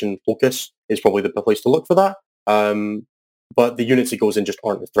of Adoration Locust is probably the place to look for that. But the units it goes in just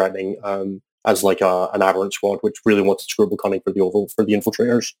aren't as threatening as like an Aberrant squad, which really wants Scribble Cunning for the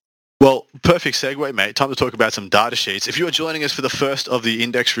infiltrators. Well, perfect segue, mate. Time to talk about some data sheets. If you are joining us for the first of the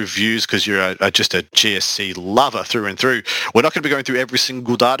index reviews because you're just a GSC lover through and through, we're not going to be going through every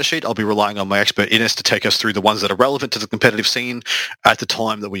single data sheet. I'll be relying on my expert Ines to take us through the ones that are relevant to the competitive scene at the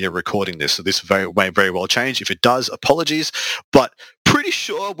time that we are recording this. So this may very well change. If it does, apologies. But pretty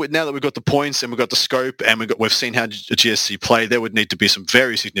sure now that we've got the points and we've got the scope and we've seen how GSC play, there would need to be some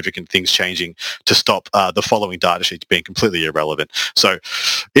very significant things changing to stop the following data sheets being completely irrelevant. So,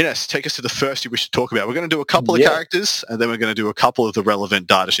 Ines, take us to the first you wish to talk about. We're going to do a couple of characters, and then we're going to do a couple of the relevant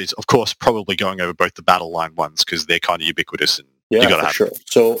data sheets. Of course, probably going over both the battle line ones because they're kind of ubiquitous, and you got to have them.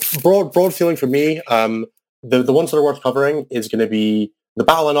 So broad feeling for me, the ones that are worth covering is going to be the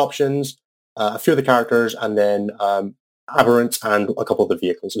battle line options, a few of the characters, and then Aberrants and a couple of the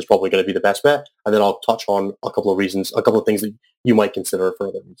vehicles is probably going to be the best bet. And then I'll touch on a couple of things that you might consider for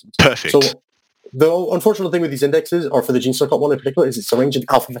other reasons. Perfect. So the unfortunate thing with these indexes, or for the Genestealer one in particular, is it's arranged in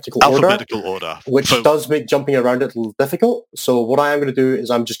alphabetical order, which does make jumping around it a little difficult. So what I am going to do is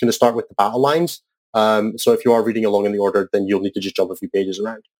I'm just going to start with the battle lines. So if you are reading along in the order, then you'll need to just jump a few pages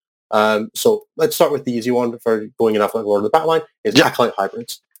around. So let's start with the easy one for going in alphabetical order. The battle line is Acolyte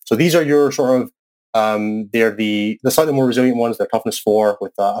Hybrids. So these are your sort of they're the slightly more resilient ones. They're toughness 4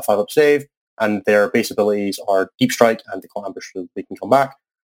 with a 5-up save, and their base abilities are Deep Strike and Declare Ambush, so they can come back.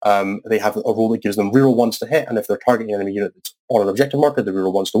 They have a rule that gives them reroll 1s to hit, and if they're targeting an enemy unit that's on an objective marker, they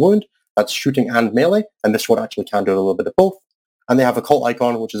reroll 1s to wound. That's shooting and melee, and this one actually can do a little bit of both. And they have a cult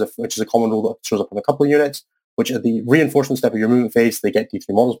icon, which is a common rule that shows up on a couple of units, which at the reinforcement step of your movement phase, they get D3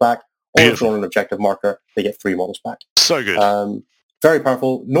 models back. Or if they're on an objective marker, they get 3 models back. So good. Very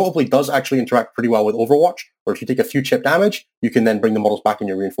powerful. Notably does actually interact pretty well with Overwatch, where if you take a few chip damage, you can then bring the models back in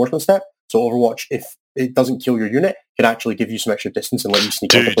your reinforcement step. So Overwatch, if it doesn't kill your unit, can actually give you some extra distance and let you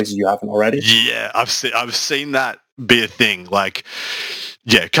sneak into places you haven't already. Yeah, I've seen that be a thing. Like,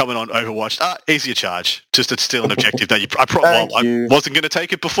 coming on Overwatch, easier charge. Just it's still an objective that I wasn't going to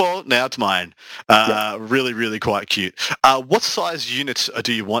take it before. Now it's mine. Really, really quite cute. What size units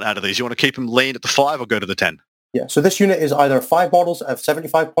do you want out of these? You want to keep them lean at the 5 or go to the 10? Yeah, so this unit is either 5 models at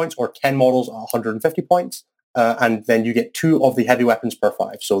 75 points or 10 models at 150 points. And then you get 2 of the heavy weapons per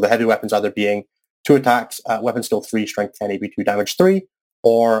 5. So the heavy weapons either being 2 attacks, weapon skill 3, strength 10, AB2, damage 3,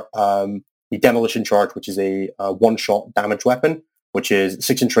 or the demolition charge, which is a one-shot damage weapon, which is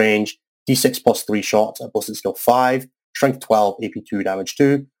 6-inch range, D6 plus 3 shots at ballistic skill 5, strength 12, AP2, damage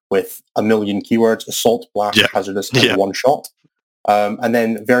 2, with a million keywords, assault, blast, hazardous, and one shot. And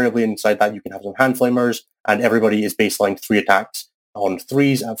then variably inside that, you can have some hand flamers, and everybody is baseline 3 attacks on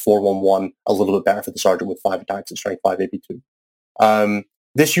 3s at 411, a little bit better for the sergeant with 5 attacks at strength 5 AP2.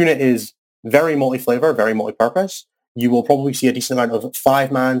 This unit is very multi-flavor, very multi-purpose. You will probably see a decent amount of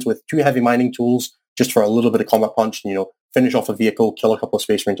 5-mans with 2 heavy mining tools just for a little bit of combat punch, finish off a vehicle, kill a couple of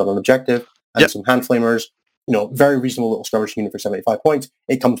space marines on an objective, and some hand flamers. Very reasonable little skirmish unit for 75 points.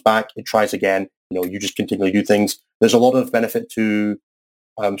 It comes back, it tries again. You just continually do things. There's a lot of benefit to,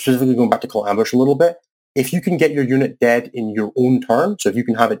 specifically going back to Call Ambush a little bit. If you can get your unit dead in your own turn, so if you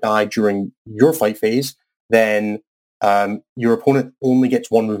can have it die during your fight phase, then your opponent only gets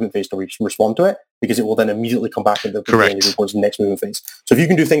 1 movement phase to respond to it, because it will then immediately come back into the next movement phase. So if you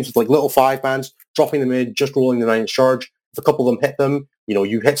can do things with like little 5-mans, dropping them in, just rolling the 9-inch charge, if a couple of them hit them,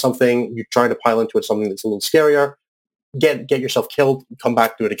 you hit something, you try to pile into it something that's a little scarier, get yourself killed, come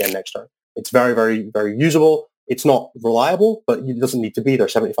back, do it again next turn. It's very, very, very usable. It's not reliable, but it doesn't need to be. They're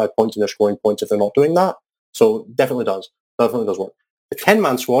 75 points and they're scoring points if they're not doing that. So definitely does work. The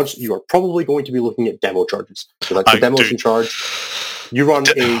 10-man squads, you are probably going to be looking at demo charges. So like the demolition charge, you run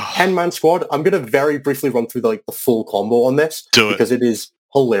a 10-man squad. I'm going to very briefly run through the full combo on this because it is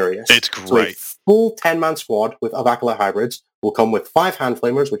hilarious. It's great. So a full 10-man squad with Acolyte hybrids will come with 5 hand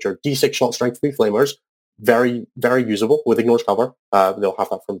flamers, which are D6 shot strength 3 flamers. Very, very usable with ignores cover. They'll have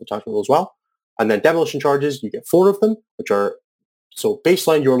that from the detachment as well. And then demolition charges, you get 4 of them, which are, so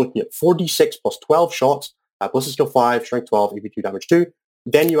baseline, you're looking at 4d6 plus 12 shots, ballistic skill 5, strength 12, AP2 damage 2.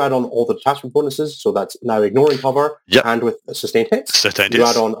 Then you add on all the detachment bonuses, so that's now ignoring cover and with sustained hits. You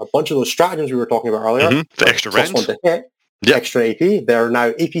add on a bunch of those stratagems we were talking about earlier. The extra range. +1 to hit, extra AP. They're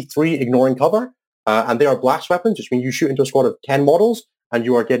now AP3 ignoring cover, and they are blast weapons, which means you shoot into a squad of 10 models, and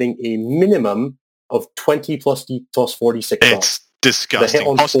you are getting a minimum of 20 plus D plus 46 shots. It's disgusting. They hit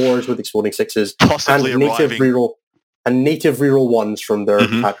on 4s with exploding 6s, Possibly and native reroll 1s from their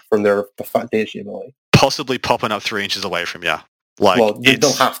datasheet ability. Possibly popping up 3 inches away from you. They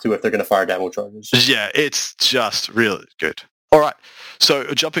don't have to if they're going to fire demo charges. Yeah, it's just really good. All right, so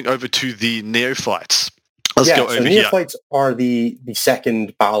jumping over to the neophytes. Let's go over here. Neophytes are the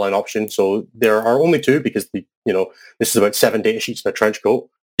second battle line option. So there are only 2 because this is about 7 data sheets in a trench coat.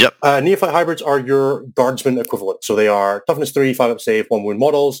 Yep. Neophyte hybrids are your guardsman equivalent. So they are toughness 3, 5 up save, 1 wound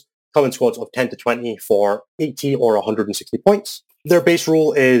models, come in squads of 10 to 20 for 80 or 160 points. Their base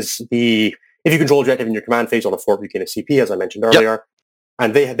rule is if you control objective in your command phase on a fort, you gain a CP, as I mentioned earlier.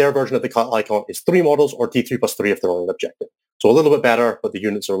 And their version of the cut icon is 3 models or D3 plus 3 if they're on an objective. So a little bit better, but the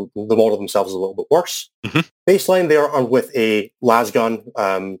model themselves is a little bit worse. Baseline, they are armed with a las gun,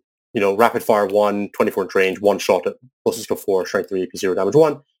 rapid fire 1, 24-inch range, 1 shot at ballistic skill 4, strength 3, AP 0, damage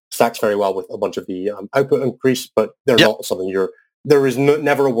 1. Stacks very well with a bunch of the output increase, but they're not something there is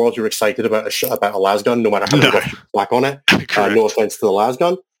never a world you're excited about a las gun, no matter how many you black on it. No offense to the las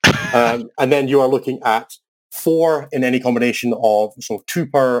gun. And then you are looking at 4 in any combination of 2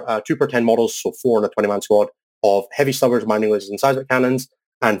 per 10 models, so 4 in a 20-man squad of heavy stubbers, mining lasers, and seismic cannons,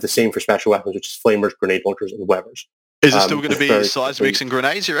 and the same for special weapons, which is flamers, grenade launchers, and webbers. Is it still going to be seismics and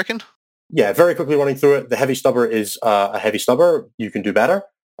grenades, you reckon? Yeah, very quickly running through it. The heavy stubber is a heavy stubber. You can do better.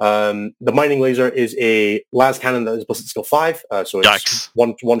 The mining laser is a las cannon that is ballistic skill 5, so it's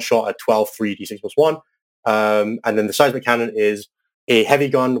one shot at 12, 3, D6 plus 1. And then the seismic cannon is a heavy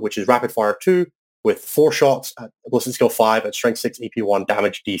gun, which is rapid fire 2, with 4 shots at ballistic skill 5 at strength 6, AP 1,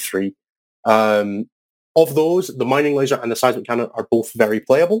 damage D3. Of those, the mining laser and the seismic cannon are both very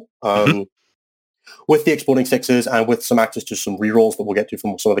playable. With the exploding 6s and with some access to some rerolls that we'll get to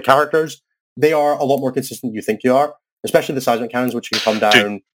from some of the characters, they are a lot more consistent than you think they are, especially the seismic cannons, which can come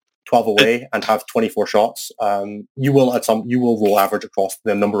down 12 away and have 24 shots. You will roll average across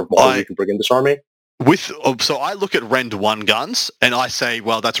the number of models you can bring in this army. So I look at Rend 1 guns and I say,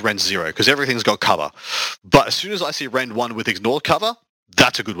 well, that's Rend 0 because everything's got cover. But as soon as I see Rend 1 with ignored cover,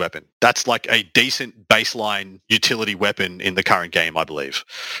 that's a good weapon. That's like a decent baseline utility weapon in the current game, I believe.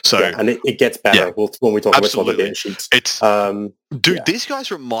 So and it gets better when we talk about some of the data sheets. These guys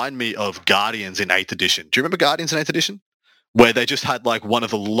remind me of Guardians in 8th edition. Do you remember Guardians in 8th edition? Where they just had like one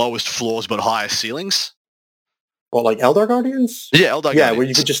of the lowest floors but highest ceilings? What, like Eldar Guardians? Yeah, Eldar Guardians. Yeah, where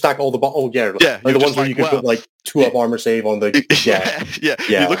you could just stack all the... like the ones where you could put like 2 up armor save on the... Yeah.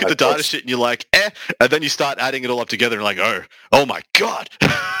 You look at the data sheet and you're like, and then you start adding it all up together and like, oh my God,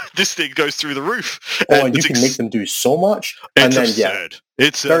 this thing goes through the roof. And you can make them do so much. It's absurd.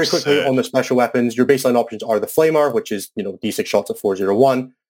 It's very quickly on the special weapons, your baseline options are the Flamer, which is, D6 shots at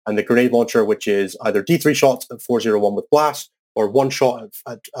 401, and the Grenade Launcher, which is either D3 shots at 401 with Blast, or 1 shot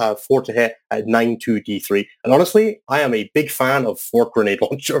at 4 to hit at 9-2 D3. And honestly, I am a big fan of 4 grenade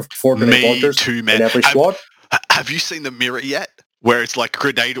launchers too, man. in every squad. Have you seen the mirror yet? where it's like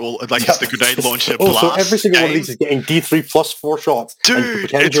grenade, it's the grenade launcher blast. So every single one of these is getting D3 plus 4 shots. Dude, and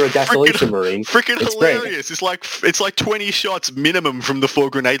pretend you're a Desolation Marine. Freaking hilarious! Great. It's like 20 shots minimum from the 4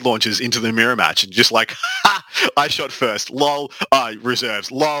 grenade launchers into the mirror match, and just like, ha! I shot first. Lol.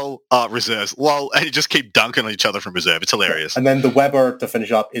 Reserves. Lol. Reserves. Lol. And you just keep dunking on each other from reserve. It's hilarious. And then the Weber to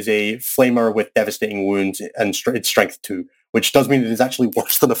finish up is a flamer with devastating wounds and it's strength 2. Which does mean it is actually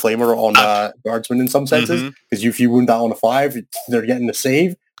worse than a flamer on guardsmen in some senses, because if you wound that on a 5, they're getting the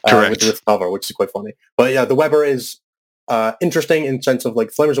save with cover, which is quite funny. But yeah, the Weber is interesting in the sense of like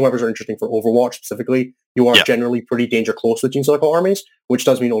flamers and Webers are interesting for Overwatch specifically. You are generally pretty danger close with Genestealer armies, which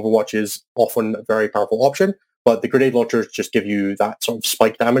does mean Overwatch is often a very powerful option. But the grenade launchers just give you that sort of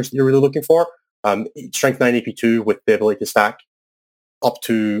spike damage that you're really looking for. Strength 9 AP2 with the ability to stack up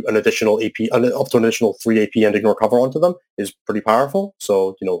to an additional 3 AP and ignore cover onto them is pretty powerful.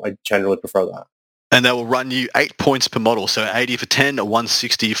 So, I generally prefer that. And they will run you 8 points per model. So 80 for 10,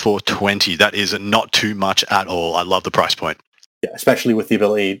 160 for 20. That is not too much at all. I love the price point. Yeah, especially with the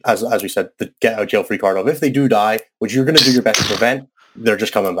ability, as we said, the get out jail free card of if they do die, which you're going to do your best to prevent, they're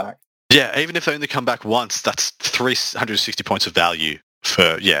just coming back. Yeah, even if they only come back once, that's 360 points of value.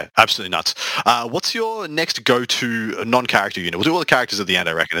 Absolutely nuts. What's your next go-to non-character unit? We'll do all the characters at the end,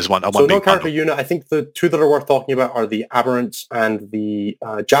 I reckon. There's one non-character unit, I think the 2 that are worth talking about are the Aberrants and the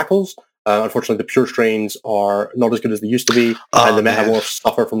Jackals. Unfortunately, the Pure Strains are not as good as they used to be, and the Metamorphs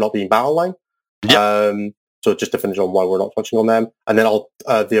suffer from not being battle line. Yep. So just to finish on why we're not touching on them, and then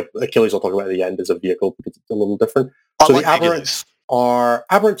the Achilles I'll talk about at the end as a vehicle because it's a little different. So the Aberrants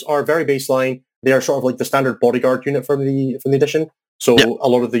are very baseline. They are sort of like the standard bodyguard unit from the edition. So a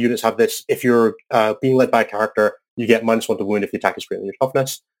lot of the units have this. If you're being led by a character, you get -1 to wound if the attack is greater than your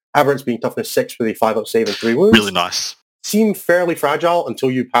toughness. Aberrants being toughness 6 with a 5-up save and 3 wounds. Really nice. Seem fairly fragile until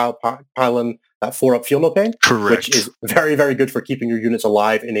you pile in that 4-up feel no pain. Correct. Which is very, very good for keeping your units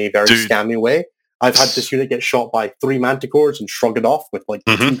alive in a very scammy way. I've had this unit get shot by 3 manticores and shrug it off with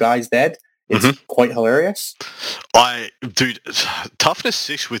 2 guys dead. It's quite hilarious. Toughness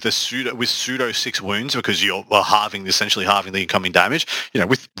 6 with pseudo 6 wounds because you're essentially halving the incoming damage,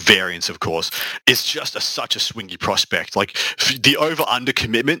 with variance, of course, is just such a swingy prospect. Like the over-under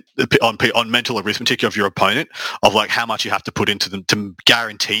commitment on mental arithmetic of your opponent of like how much you have to put into them to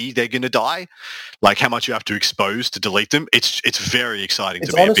guarantee they're going to die, like how much you have to expose to delete them. It's very exciting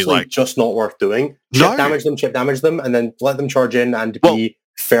to me. It's honestly just not worth doing. Chip damage them, and then let them charge in and be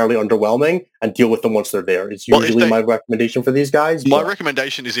fairly underwhelming and deal with them once they're there. It's usually my recommendation for these guys. My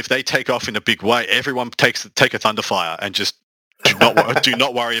recommendation is if they take off in a big way, everyone take a Thunderfire and just do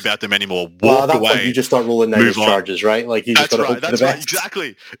not worry about them anymore. Walk away. Like you just start rolling negative charges, right? Like you just got to hope for the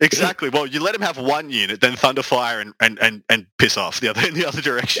best. Exactly. Well, you let them have one unit, then Thunderfire and piss off in the other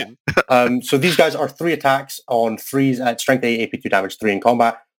direction. So these guys are 3 attacks on 3s at strength 8, AP2 damage, 3 in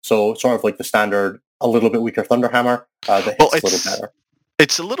combat. So sort of like the standard, a little bit weaker Thunderhammer that hits a little better.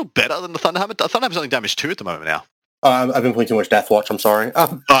 It's a little better than the Thunderhammer. The Thunderhammer's only damage 2 at the moment now. I've been playing too much Deathwatch, I'm sorry.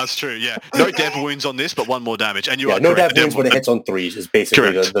 That's true, yeah. No dev wounds on this, but 1 more damage. And you are no dev wounds, but it hits on 3s is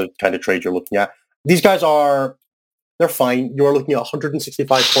basically the kind of trade you're looking at. These guys they're fine. You're looking at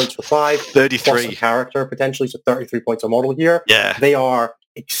 165 points for 5. 33. Plus a character, potentially, so 33 points a model here. Yeah. They are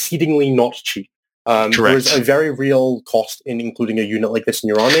exceedingly not cheap. There's a very real cost in including a unit like this in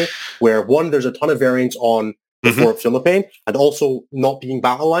your army, where, 1, there's a ton of variance on the 4-up Feel No Pain, and also not being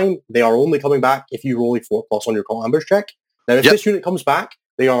battle line, they are only coming back if you roll a 4+ on your call ambush check. Now, if this unit comes back,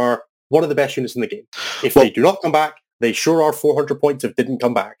 they are one of the best units in the game. If they do not come back, they sure are 400 points if didn't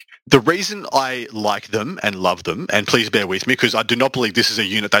come back. The reason I like them and love them, and please bear with me, because I do not believe this is a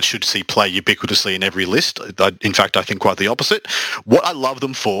unit that should see play ubiquitously in every list. In fact, I think quite the opposite. What I love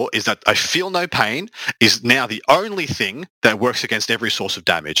them for is that I Feel No Pain is now the only thing that works against every source of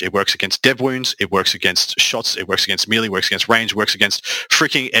damage. It works against dev wounds, it works against shots, it works against melee, works against range, works against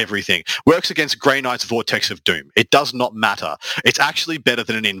freaking everything. Works against Grey Knight's Vortex of Doom. It does not matter. It's actually better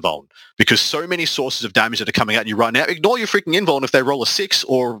than an invuln, because so many sources of damage that are coming at you right now, ignore your freaking invuln if they roll a 6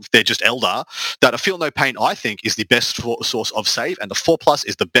 or they're just Eldar, that a Feel No Pain, I think, is the best source of save, and the 4+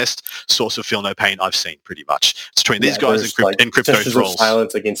 is the best source of Feel No Pain I've seen, pretty much. It's between these guys and Crypto's rolls.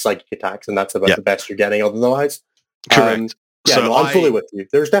 Silence against psychic attacks, and that's about the best you're getting otherwise. Correct. I'm fully with you.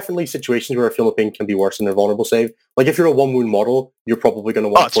 There's definitely situations where a Feel No Pain can be worse than a vulnerable save. Like if you're a 1 wound model, you're probably going to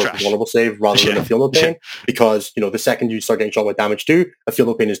want a vulnerable save rather than a Feel No Pain, because the second you start getting shot with damage 2, a Feel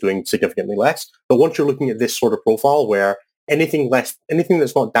No Pain is doing significantly less. But once you're looking at this sort of profile where anything that's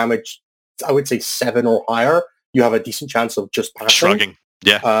not damage, I would say 7 or higher, you have a decent chance of just passing. Shrugging.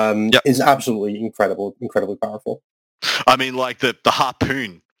 Is absolutely incredibly powerful. I mean, like the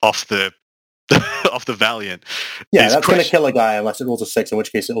harpoon off the of the Valiant. Yeah, that's going to kill a guy unless it rolls a 6, in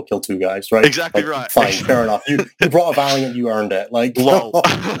which case it'll kill 2 guys, right? Exactly right. Fine, fair enough. You brought a Valiant, you earned it. Like, lol.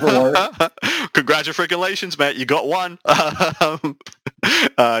 Congratulations, mate. You got one.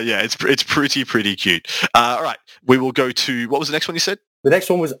 Yeah, it's pretty cute. All right, we will go to, what was the next one you said? The next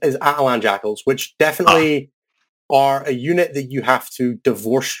one is Atalan Jackals, which definitely are a unit that you have to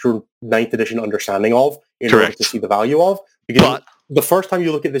divorce your 9th edition understanding of in order to see the value of. Because the first time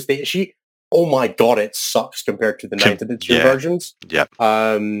you look at this data sheet, oh my god, it sucks compared to the 9th edition versions. Yeah.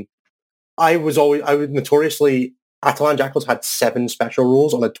 I would notoriously, Atalan Jackals had 7 special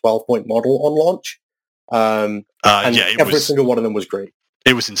rules on a 12-point model on launch. And every single one of them was great.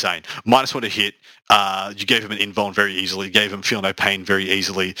 It was insane. -1 to hit. You gave him an invuln very easily. You gave him feel no pain very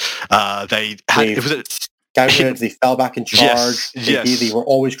easily. They fell back in charge. They were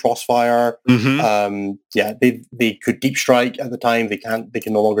always crossfire. They could deep strike at the time. They can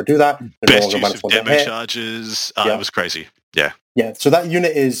no longer do that. Best use of demo charges. It was crazy. Yeah. So this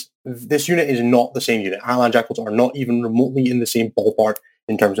unit is not the same unit. Atalan Jackals are not even remotely in the same ballpark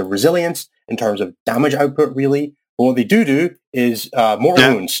in terms of resilience, in terms of damage output, really. But what they do is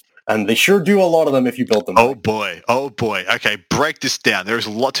mortal wounds. And they sure do a lot of them if you build them. Oh boy. Okay, break this down. There is a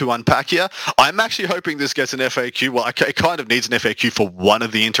lot to unpack here. I'm actually hoping this gets an FAQ. Well, it kind of needs an FAQ for one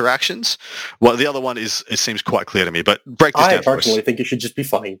of the interactions. Well, the other one it seems quite clear to me, but break this down for us. I personally think it should just be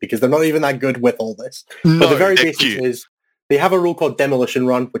fine, because they're not even that good with all this. But the very basics is, they have a rule called Demolition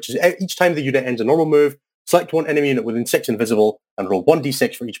Run, which is each time the unit ends a normal move, select one enemy unit within 6 invisible, and roll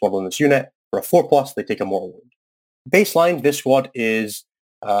 1d6 for each model in this unit. For a 4+, they take a mortal wound. Baseline, this squad is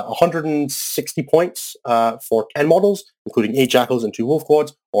 160 points for 10 models, including 8 Jackals and 2 Wolf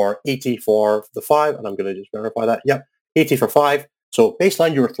Quads, or 80 for the 5, and I'm going to just verify that. Yep, 80 for 5. So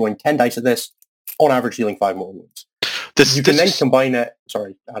baseline, you were throwing 10 dice at this, on average dealing 5 mortal wounds. You can then combine it...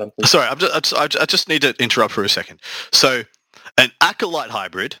 Sorry, Adam, please. Sorry, I just need to interrupt for a second. So, an Acolyte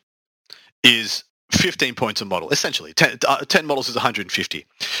hybrid is 15 points a model, essentially. 10 models is 150.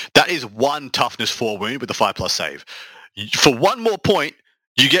 That is 1 toughness 4 wound with a 5+ save. For 1 more point,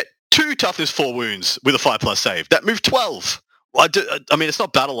 you get 2 toughness 4 wounds with a 5+ save. That moved 12. I mean, it's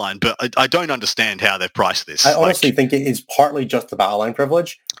not battle line, but I don't understand how they've priced this. I honestly think it is partly just the battle line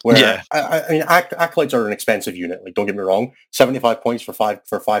privilege. Where I mean, Acolytes are an expensive unit. Like, don't get me wrong, 75 points for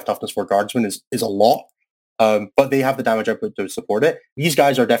 5 toughness 4 guardsmen is a lot. But they have the damage output to support it. These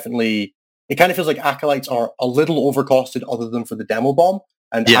guys are definitely... It kind of feels like Acolytes are a little overcosted other than for the demo bomb,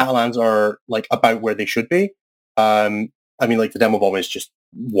 and Atalans are like about where they should be. I mean, like, the demo bomb is just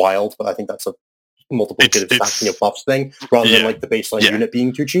wild, but I think that's a multiplicative stacking of buffs thing, rather than like the baseline unit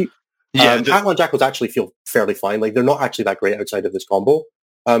being too cheap. Atalan Jackals actually feel fairly fine. Like, they're not actually that great outside of this combo.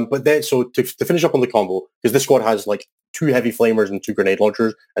 But then, so to finish up on the combo, because this squad has like 2 heavy flamers and 2 grenade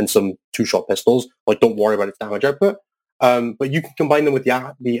launchers and some 2-shot pistols. Like, don't worry about its damage output. But you can combine them with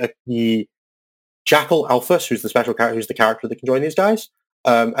the Jackal Alphas, who's the special character, who's the character that can join these guys.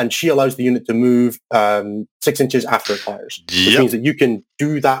 And she allows the unit to move 6 inches after it fires, which means that you can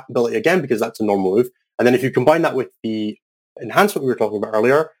do that ability again, because that's a normal move. And then if you combine that with the enhancement we were talking about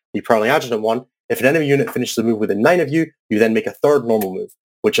earlier, the Prowling Adjutant one, if an enemy unit finishes a move within 9 of you, you then make a 3rd normal move,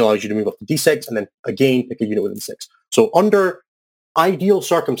 which allows you to move up to d6 and then again pick a unit within 6. So under ideal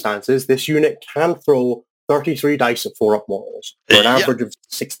circumstances, this unit can throw 33 dice at 4-up mortals for an average of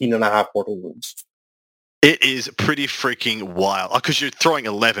 16.5 mortal wounds. It is pretty freaking wild. Because you're throwing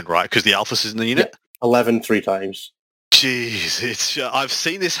 11, right? Because the Alphas is in the unit? 11 3 times. Jeez, it's I've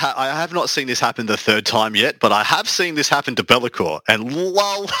seen this. I have not seen this happen the 3rd time yet, but I have seen this happen to Be'lakor, and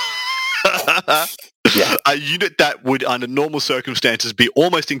lol. A unit that would, under normal circumstances, be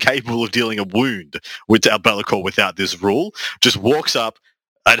almost incapable of dealing a wound with Be'lakor without this rule, just walks up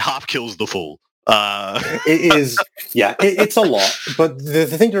and half kills the fool. It is, it's a lot. But the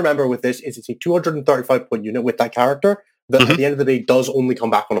thing to remember with this is it's a 235-point unit with that character that at the end of the day does only come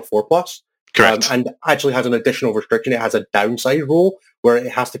back on a 4+. Correct. And actually has an additional restriction. It has a downside rule where it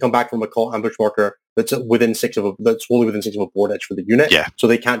has to come back from a caught ambush marker that's within 6 of that's fully within 6 of a board edge for the unit. Yeah. So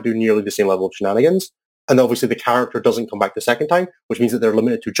they can't do nearly the same level of shenanigans. And obviously the character doesn't come back the 2nd time, which means that they're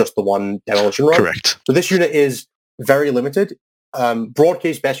limited to just the 1 demolition run. Correct. So this unit is very limited. Broad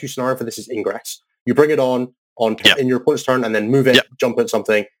case best use scenario for this is ingress. You bring it on in your opponent's turn and then move it, jump at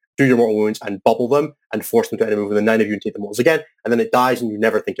something, do your mortal wounds and bubble them and force them to enter move within 9 of you and take the mortals again. And then it dies and you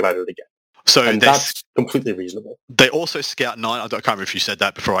never think about it again. So that's completely reasonable. They also scout 9. I can't remember if you said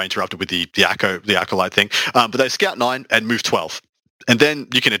that before I interrupted with the acolyte thing. But they scout 9 and move 12. And then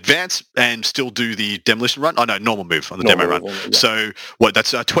you can advance and still do the demolition run. Oh, no, normal move on the demo run. So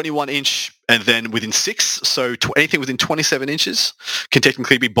that's 21 inch and then within 6. So anything within 27 inches can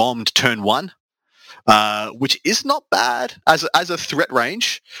technically be bombed turn 1 which is not bad as a threat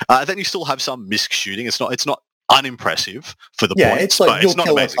range. Then you still have some misc shooting. It's not unimpressive for the points. It's like you'll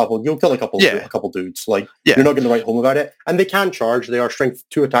kill a couple dudes. Like you're not going to write home about it. And they can charge. They are strength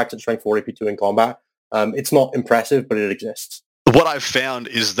 2 attacks at strength 4 AP2 in combat. It's not impressive, but it exists. What I've found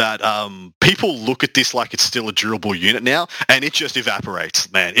is that people look at this like it's still a durable unit now, and it just evaporates,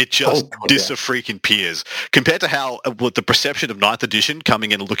 man. It just freaking peers. Compared to how with the perception of 9th edition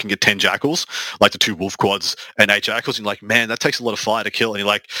coming in and looking at 10 jackals, like the 2 wolf quads and 8 jackals, and you're like, man, that takes a lot of fire to kill. And you're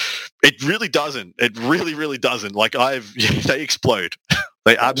like, it really doesn't. It really, really doesn't. Like they explode.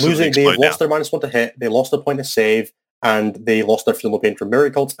 They absolutely explode. They've lost their -1 to hit. They lost their point of save. And they lost their Feel No Pain from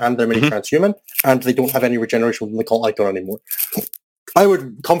Myriad cults and their mini transhuman, and they don't have any regeneration within the cult icon anymore. I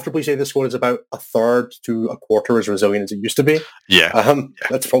would comfortably say this squad is about a third to a quarter as resilient as it used to be.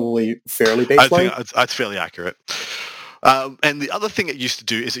 That's probably fairly baseline. I think that's fairly accurate. And the other thing it used to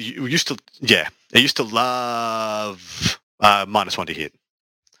do is it used to love -1 to hit,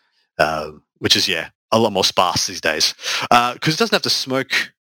 which is a lot more sparse these days because it doesn't have to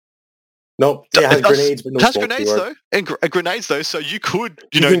smoke. No, it has grenades, but no has grenades though, and grenades though. So you could,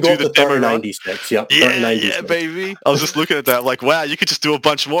 you can go do the 30-90 Yep, yeah, baby. I was just looking at that, like, wow, you could just do a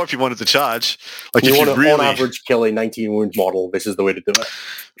bunch more if you wanted to charge. Like, you want to, on average, kill a 19 wound model. This is the way to do it.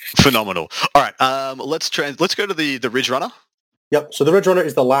 Phenomenal. All right, let's go to the Ridge Runner. Yep. So the Ridge Runner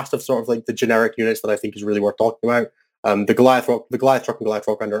is the last of sort of like the generic units that I think is really worth talking about. The Goliath Truck and Goliath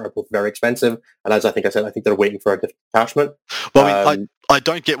Rockbender are both very expensive, and as I think I said, I think they're waiting for a different attachment. Well, I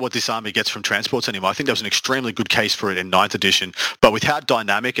don't get what this army gets from transports anymore. I think there was an extremely good case for it in 9th edition, but with how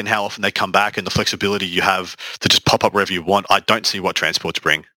dynamic and how often they come back and the flexibility you have to just pop up wherever you want, I don't see what transports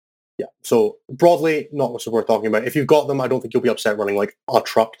bring. Yeah, so broadly, not much worth talking about. If you've got them, I don't think you'll be upset running like a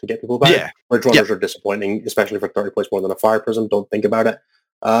truck to get people back. Yeah. Ridge Runners are disappointing, especially for 30 points more than a Fire Prism. Don't think about it.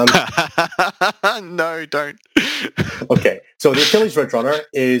 No, don't. Okay, so the Achilles Ridge Runner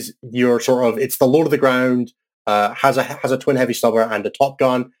is your it's the low to the ground, has a twin heavy stubber and a top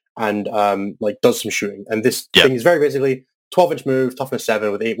gun, and does some shooting. And this thing is very basically 12-inch move, toughness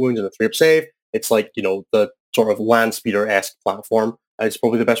 7 with 8 wounds and a 3-up save. It's like, the sort of land speeder-esque platform. Is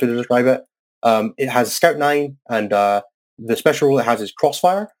probably the best way to describe it. It has Scout 9, and the special rule it has is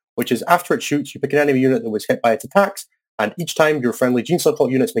Crossfire, which is after it shoots, you pick an enemy unit that was hit by its attacks, and each time your friendly Genestealer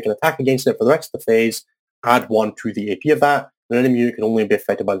cult units make an attack against it for the rest of the phase, add 1 to the AP of that. An enemy unit can only be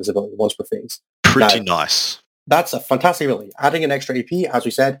affected by this ability once per phase. Pretty nice. That's a fantastic ability. Adding an extra AP, as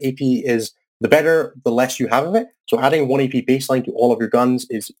we said, AP is the better, the less you have of it. So adding 1 AP baseline to all of your guns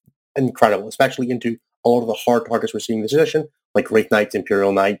is incredible, especially into a lot of the hard targets we're seeing this edition, like Wraith Knights,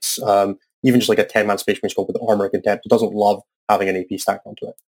 Imperial Knights, even just like a 10-man Space Marine scope with armor and contempt. It doesn't love having an AP stacked onto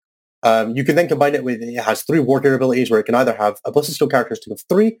it. You can then combine it with, it has 3 war gear abilities where it can either have a ballistic skill characteristic of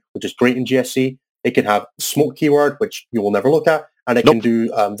 3, which is great in GSC. It can have smoke keyword, which you will never look at, and it can do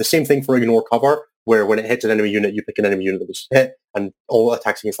the same thing for ignore cover, where when it hits an enemy unit, you pick an enemy unit that was hit, and all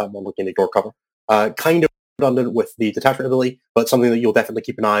attacks against that model can ignore cover. Kind of redundant with the detachment ability, but something that you'll definitely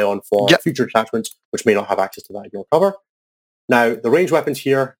keep an eye on for future detachments, which may not have access to that ignore cover. Now, the ranged weapons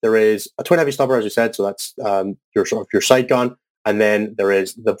here, there is a twin heavy stubber, as you said, so that's your side gun, and then there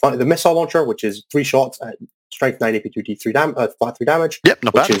is the missile launcher, which is 3 shots at strength 9 AP2 D3 flat 3 damage,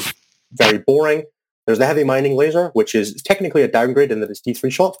 not bad. Which is very boring. There's the heavy mining laser, which is technically a downgrade in that it's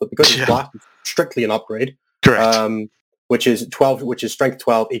D3 shots, but because it's blast, it's strictly an upgrade. Correct. Which is strength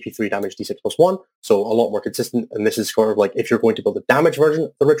 12, AP3 damage, D6 plus 1, so a lot more consistent. And this is sort of like if you're going to build a damage version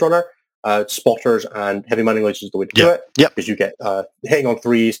of the Ridge Runner, spotters and heavy mining lasers is the way to do it. Because you get hitting on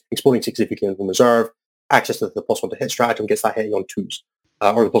 3s, exploding 6 if you can from reserve, access to the +1 to hit stratagem gets that hitting on 2s,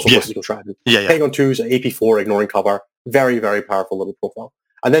 or the +1 physical stratagem. Hitting on 2s, AP4, ignoring cover, very, very powerful little profile.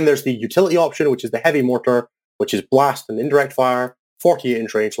 And then there's the utility option, which is the heavy mortar, which is blast and indirect fire,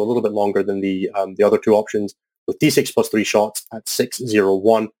 48-inch range, so a little bit longer than the other 2 options, with D6 plus 3 shots at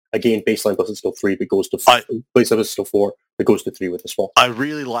 601. Again, baseline plus skill 3, but goes to baseline skill 4, but goes to 3 with the swap. I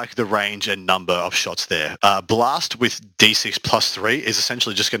really like the range and number of shots there. Blast with D6 plus 3 is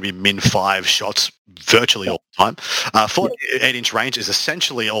essentially just going to be min 5 shots virtually all the time. 48-inch range is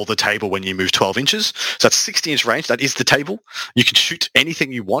essentially all the table when you move 12 inches. So that's 60-inch range. That is the table. You can shoot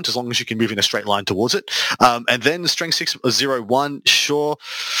anything you want as long as you can move in a straight line towards it. And then strength 601, sure.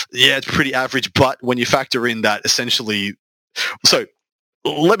 Yeah, it's pretty average. But when you factor in that essentially... So...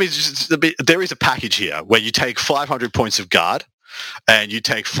 there is a package here where you take 500 points of guard, and you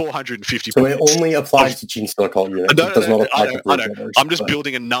take 450 So points. it only applies to Genestealer cult units. No, It does not apply I to know. others. I'm just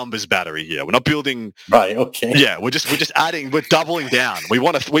building a numbers battery here. We're not building. Right. Okay. Yeah, we're just adding. We're doubling down. We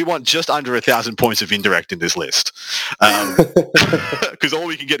want just under 1,000 points of indirect in this list, because all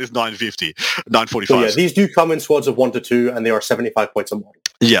we can get is 950, 945. So yeah, these do come in squads of 1 to 2, and they are 75 points a model.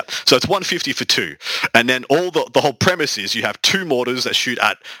 Yeah, so it's 150 for 2, and then all the whole premise is you have 2 mortars that shoot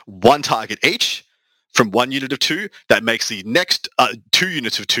at 1 target each from 1 unit of 2. That makes the next 2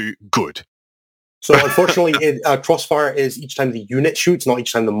 units of 2 good. So unfortunately, crossfire is each time the unit shoots, not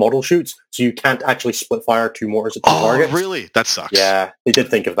each time the model shoots. So you can't actually split fire 2 mortars at 2 targets. Oh, really? That sucks. Yeah, they did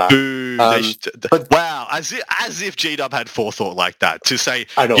think of that. Boo, wow, as if G-Dub had forethought like that to say,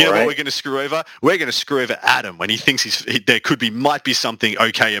 I know, you know right? what we're going to screw over? We're going to screw over Adam when he thinks there might be something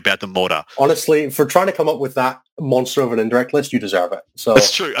okay about the mortar. Honestly, for trying to come up with that monster of an indirect list, you deserve it. So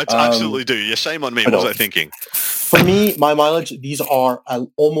that's true. I absolutely do. Yeah, shame on me. What was I thinking? For me, my mileage, these are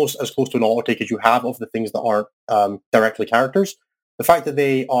almost as close to an auto take as you have of the things that aren't directly characters. The fact that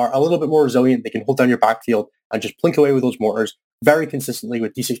they are a little bit more resilient, they can hold down your backfield and just plink away with those mortars very consistently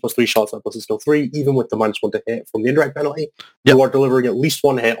with D6 plus 3 shots at plus skill 3, even with the -1 to hit from the indirect penalty. Yep. You are delivering at least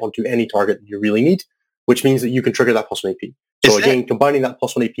 1 hit onto any target that you really need, which means that you can trigger that +1 AP. So again, combining that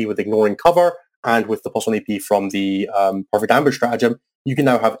 +1 AP with ignoring cover and with the +1 AP from the perfect ambush stratagem, you can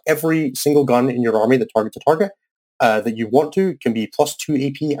now have every single gun in your army that targets a target that you want to can be +2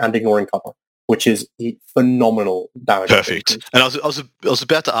 AP and ignoring cover, which is a phenomenal damage. Perfect. And I was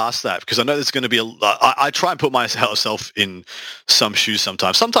about to ask that because I know there's going to be I try and put myself in some shoes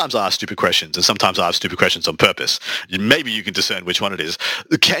sometimes. Sometimes I ask stupid questions, and sometimes I ask stupid questions on purpose. Maybe you can discern which one it is.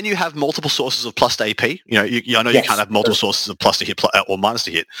 Can you have multiple sources of plus to AP? You know, I know you can't have multiple sources of plus to hit or minus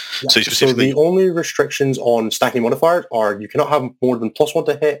to hit. Yeah. So specifically, the only restrictions on stacking modifiers are you cannot have more than +1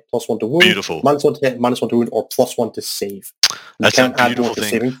 to hit, +1 to wound, beautiful, -1 to hit, -1 to wound, or +1 to save. That's a beautiful thing.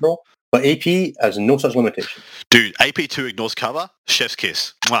 Saving throw. But AP has no such limitation. Dude, AP2 ignores cover, chef's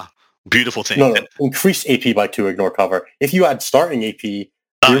kiss. Mwah. Beautiful thing. No, increase AP by 2, ignore cover. If you add starting AP,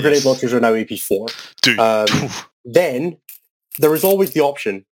 your grenade launchers are now AP4. Dude. Then there is always the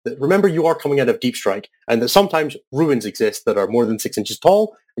option that, remember, you are coming out of Deep Strike, and that sometimes ruins exist that are more than 6 inches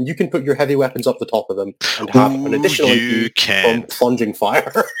tall, and you can put your heavy weapons up the top of them and have an additional AP from plunging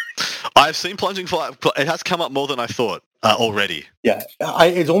fire. I've seen plunging fire. It has come up more than I thought already. Yeah,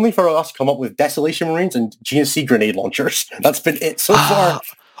 it's only for us to come up with Desolation Marines and GNC grenade launchers. That's been it so far.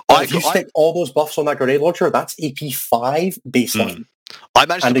 If you stick all those buffs on that grenade launcher, that's AP5 baseline. I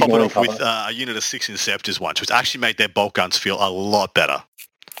managed to pop it off with a unit of 6 Inceptors once, which actually made their bolt guns feel a lot better.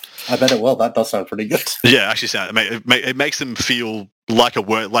 I bet it will. That does sound pretty good. Yeah, actually, it makes them feel like a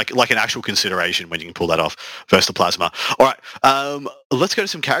word, like an actual consideration when you can pull that off versus the plasma. All right, let's go to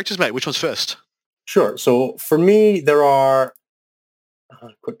some characters, mate. Which one's first? Sure. So for me, there are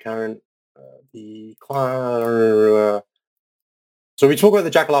quick Karen, the so we spoke about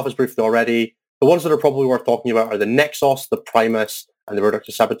the Jackal briefly already. The ones that are probably worth talking about are the Nexus, the Primus, and the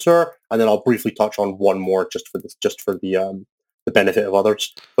Reductive Saboteur. And then I'll briefly touch on one more just for the benefit of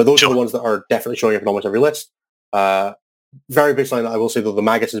others. But those are the ones that are definitely showing up in almost every list. Very baseline, I will say, though, the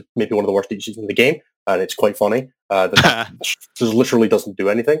Magus is maybe one of the worst DCs in the game, and it's quite funny. Just literally doesn't do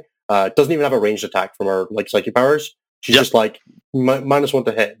anything. Doesn't even have a ranged attack from her psychic powers. She's just like -1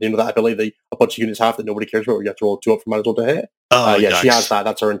 to hit. You know that ability that a bunch of units have that nobody cares about, where you have to roll 2 up for -1 to hit. She has that.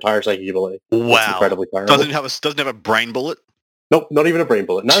 That's her entire psychic ability. Wow, it's incredibly powerful. Doesn't have a brain bullet. Nope, not even a brain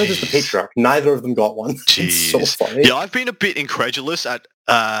bullet. Neither does the Patriarch. Neither of them got one. It's so funny. Yeah, I've been a bit incredulous at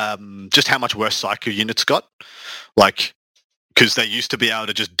just how much worse Psycho units got. Because they used to be able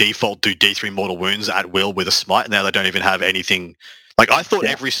to just default do D3 mortal wounds at will with a smite, and now they don't even have anything. I thought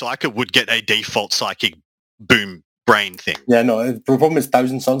every Psycho would get a default psychic boom brain thing. Yeah, no, the problem is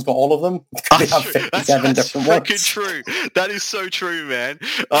Thousand Suns got all of them. They have 57 different ones. That's true. That is so true, man.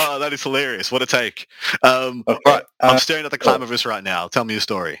 Oh, that is hilarious. What a take. All right, I'm staring at the Clamorous right now. Tell me a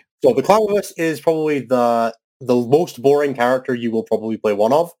story. So the Clamorous is probably the most boring character you will probably play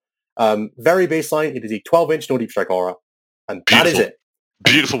one of. Very baseline, it is a 12-inch no Deep Strike aura. And that is it.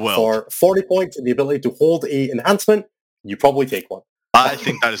 Beautiful world. For 40 points and the ability to hold a enhancement, you probably take one. I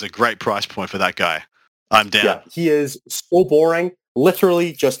think that is a great price point for that guy. I'm down. Yeah, he is so boring.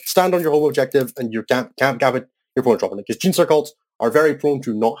 Literally, just stand on your home objective and you can't gab it, your opponent dropping it. Because Genestealer cults are very prone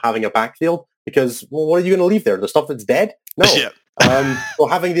to not having a backfield because, well, what are you going to leave there? The stuff that's dead? No. So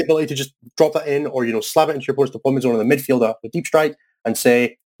having the ability to just drop that in or, slap it into your opponent's deployment zone in the midfield after Deep Strike and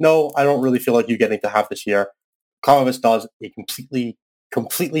say, no, I don't really feel like you getting to have this here. Clamorous does a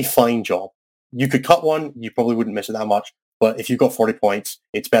completely fine job. You could cut one, you probably wouldn't miss it that much. But if you've got 40 points,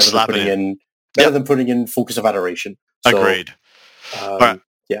 it's better than putting in Focus of Adoration. So, agreed. right.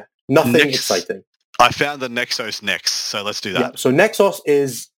 Yeah, nothing exciting. I found the Nexos next, so let's do that. Yeah, so Nexos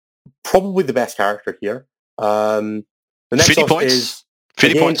is probably the best character here. The Nexos 50 points? is,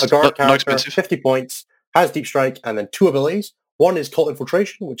 50 again, points? a guard No character, expensive. 50 points, has Deep Strike, and then 2 abilities. One is Cult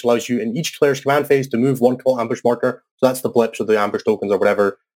Infiltration, which allows you in each player's command phase to move 1 Cult Ambush marker. So that's the blips or the ambush tokens or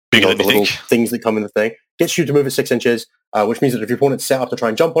whatever, Bigger the than you little think. things that come in the thing. Gets you to move it 6 inches, which means that if your opponent's set up to try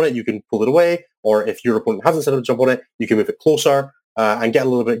and jump on it, you can pull it away. Or if your opponent hasn't set up to jump on it, you can move it closer and get a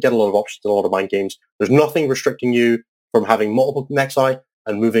lot of options in a lot of mind games. There's nothing restricting you from having multiple Nexi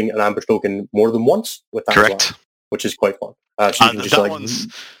and moving an ambush token more than once with that Correct. as well, which is quite fun. So you can just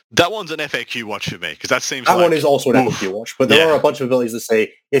that one's an FAQ watch for me because that seems that like one is also an FAQ watch, but there are a bunch of abilities that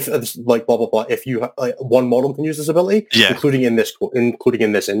say if like blah blah blah. If you one model can use this ability, including in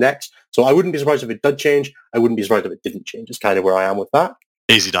this index. So I wouldn't be surprised if it did change. I wouldn't be surprised if it didn't change. It's kind of where I am with that.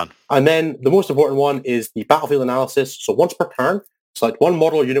 Easy done. And then the most important one is the battlefield analysis. So once per turn, select one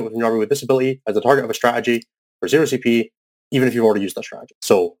model or unit within your army with this ability as a target of a strategy for 0 CP, even if you've already used that strategy.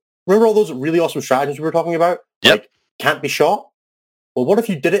 So remember all those really awesome stratagems we were talking about? Yep. Like can't be shot. Well, what if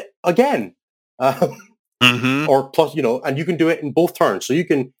you did it again? Or plus, and you can do it in both turns. So you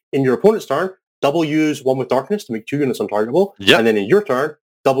can, in your opponent's turn, double use one with darkness to make 2 units untargetable. Yep. And then in your turn,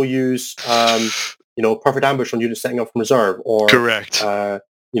 double use, perfect ambush on units setting up from reserve. Or, correct.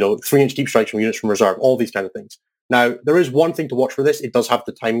 3-inch deep strikes from units from reserve. All these kind of things. Now, there is one thing to watch for this. It does have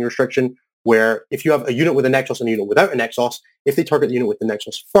the timing restriction where if you have a unit with a Nexus and a unit without a Nexus, if they target the unit with the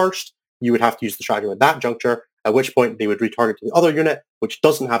Nexus first, you would have to use the strategy at that juncture, at which point they would retarget to the other unit, which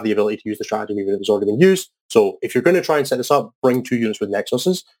doesn't have the ability to use the strategy even if it's already been used. So if you're going to try and set this up, bring 2 units with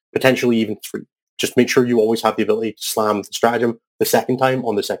Nexuses, potentially even 3. Just make sure you always have the ability to slam the stratagem the second time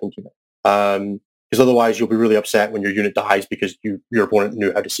on the second unit. Because otherwise you'll be really upset when your unit dies because your opponent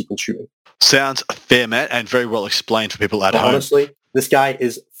knew how to sequence shooting. Sounds fair, Matt, and very well explained for people at home. Honestly, this guy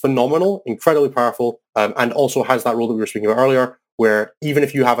is phenomenal, incredibly powerful, and also has that rule that we were speaking about earlier, where even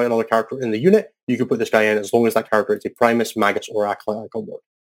if you have another character in the unit, you can put this guy in as long as that character is a Primus, Magus, or Acolyte on board,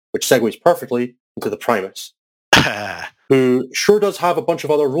 which segues perfectly into the Primus, who sure does have a bunch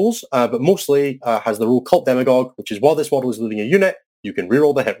of other rules, but mostly has the rule Cult Demagogue, which is while this model is leading a unit, you can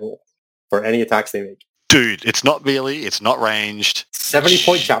reroll the hit roll for any attacks they make. Dude, it's not melee, it's not ranged.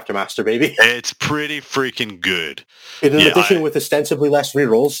 70-point Chapter Master, baby. It's pretty freaking good. In addition, with ostensibly less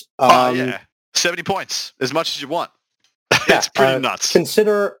rerolls. 70 points, as much as you want. It's pretty nuts.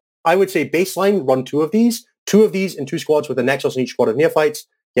 Consider, I would say, baseline, run 2 of these. 2 of these in 2 squads with a Nexus in each squad of neophytes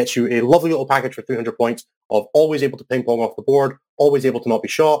gets you a lovely little package for 300 points of always able to ping pong off the board, always able to not be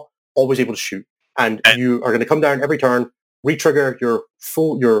shot, always able to shoot. And you are going to come down every turn, re-trigger your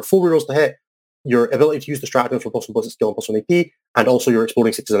full rerolls to hit, your ability to use the stratagem for +1 +1 skill and +1 AP, and also your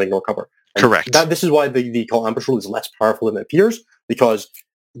exploding 6s and ignore cover. And correct. This is why the Cult Ambush rule is less powerful than it appears, because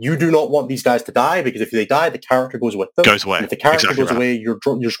you do not want these guys to die, because if they die, the character goes with them. Goes away. And if the character goes away, your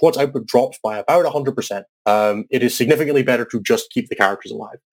squad's output drops by about 100%. It is significantly better to just keep the characters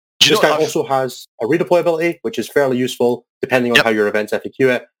alive. This guy also has a redeploy ability, which is fairly useful, depending on how your events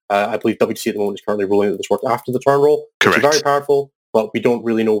FAQ it. I believe WTC at the moment is currently ruling that this works after the turn roll. Correct. Which is very powerful, but we don't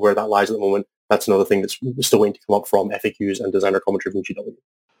really know where that lies at the moment. That's another thing that's still waiting to come up from FAQs and designer commentary from GW.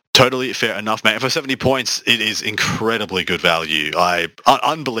 Totally fair enough, mate. For 70 points, it is incredibly good value.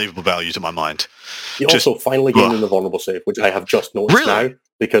 Unbelievable value to my mind. He also finally gained in the vulnerable save, which I have just noticed now,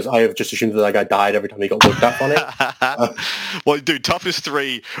 because I have just assumed that guy died every time he got looked at on it. Well, dude, toughness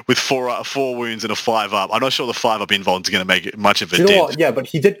 3 with 4 wounds and a 5 up. I'm not sure the 5 up involved is going to make much of a dent. What? Yeah, but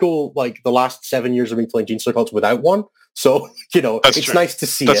he did go like the last 7 years of me playing Genestealer cults without one. So, it's true. Nice to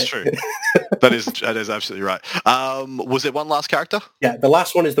see That's true. That is absolutely right. Was there one last character? Yeah, the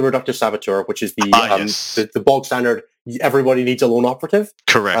last one is the Reductive Saboteur, which is the bog standard, everybody needs a lone operative.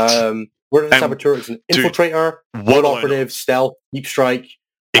 Correct. Reductive Saboteur is an infiltrator, lone operative, stealth, deep strike,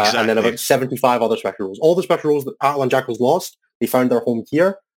 and then about 75 other special rules. All the special rules that Atlan Jackals lost, they found their home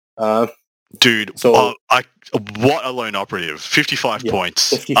here. Dude, so what a lone operative. 55 points.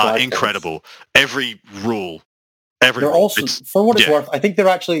 55 incredible. Points. Every rule. They're also, for what it's worth, I think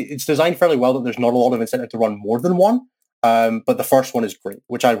it's designed fairly well that there's not a lot of incentive to run more than one, but the first one is great,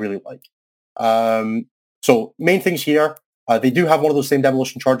 which I really like. So main things here, they do have one of those same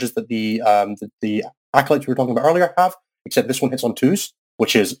demolition charges that the acolytes we were talking about earlier have, except this one hits on 2s,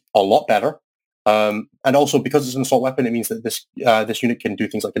 which is a lot better. And also because it's an assault weapon, it means that this unit can do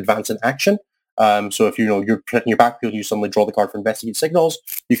things like advance in action. So if you're protecting your backfield, you suddenly draw the card for investigate signals,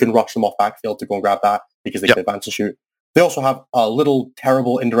 you can rush them off backfield to go and grab that because they can advance and shoot. They also have a little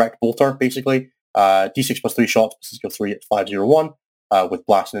terrible indirect bolter, basically. D6 plus 3 shots, plus skill 3 at 501 with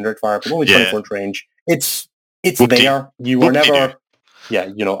blast and indirect fire, but only 24 inch range. It's there. You were never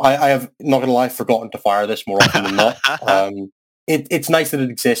Yeah, I have, not going to lie, forgotten to fire this more often than not. It's nice that it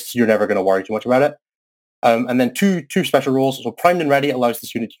exists. You're never going to worry too much about it. And then two special rules. So primed and ready allows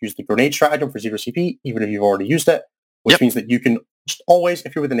this unit to use the grenade stratagem for 0 CP, even if you've already used it, which means that you can just always,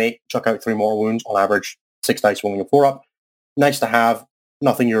 if you're with an 8, chuck out 3 mortal wounds on average, 6 dice rolling a 4 up. Nice to have.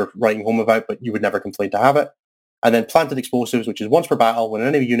 Nothing you're writing home about, but you would never complain to have it. And then planted explosives, which is once per battle, when an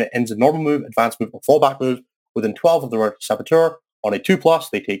enemy unit ends a normal move, advanced move, or fallback move within 12 of the saboteur, on a 2+,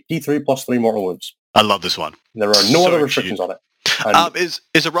 they take D3 plus 3 mortal wounds. I love this one. And there are no other restrictions on it. And,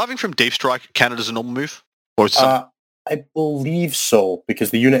 is arriving from Deep Strike counted as a normal move? Or I believe so, because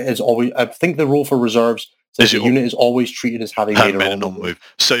the unit is always... I think the rule for reserves says the unit is always treated as having made a normal move.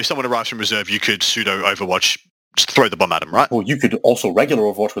 So if someone arrives from reserve, you could pseudo Overwatch, just throw the bomb at him, right? Well, you could also regular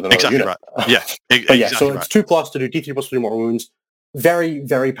Overwatch with another unit. Right. Yeah, but yeah, so it's 2+ to do D3 plus 3 mortal wounds. Very,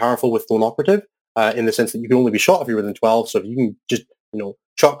 very powerful with Lone Operative, in the sense that you can only be shot if you're within 12, so if you can just,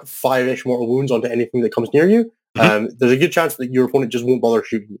 chuck 5-ish mortal wounds onto anything that comes near you, there's a good chance that your opponent just won't bother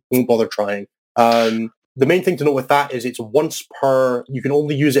shooting, won't bother trying. The main thing to note with that is you can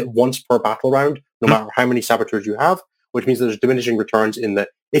only use it once per battle round, no matter how many saboteurs you have, which means there's diminishing returns in that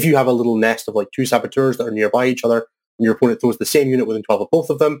if you have a little nest of 2 saboteurs that are nearby each other, and your opponent throws the same unit within 12 of both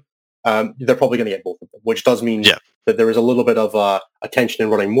of them, they're probably going to get both of them, which does mean that there is a little bit of attention in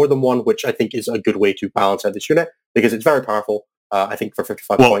running more than one, which I think is a good way to balance out this unit, because it's very powerful, I think, for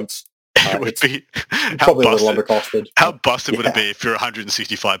 55 points. It would be probably a little undercosted. How busted would it be if you're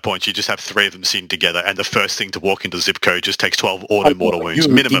 165 points, you just have 3 of them seen together, and the first thing to walk into zip code just takes 12 auto mortal wounds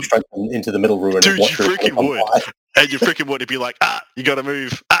minimum. Into the middle ruin. Dude, you freaking would. And you freaking would. It'd be like, you got to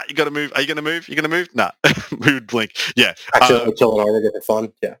move. You got to move. Are you going to move? You going to move? Nah. We would blink. Yeah. Actually, we'll kill an armor for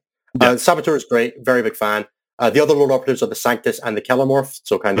fun. Yeah. Saboteur is great. Very big fan. The other lone operatives are the Sanctus and the Kellermorph,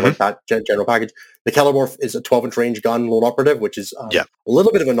 so kind of like that general package. The Kellermorph is a 12-inch range gun lone operative, which is a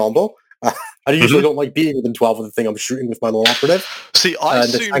little bit of a nombo. I usually don't like being within 12 of the thing I'm shooting with my lone operative. See, the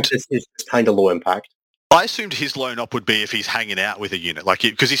Sanctus is kind of low impact. I assumed his lone op would be if he's hanging out with a unit,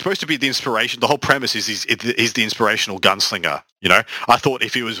 because he's supposed to be the inspiration. The whole premise is he's the inspirational gunslinger. I thought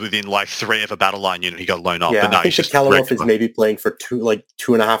if he was within 3 of a battle line unit, he got lone op. Yeah, but no, I think the Kellermorph is maybe playing for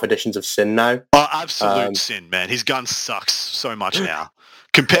 2.5 editions of Sin now. Oh, absolute sin, man! His gun sucks so much now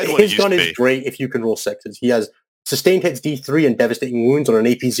compared to what his gun is great if you can roll 6s. He has sustained hits D3 and devastating wounds on an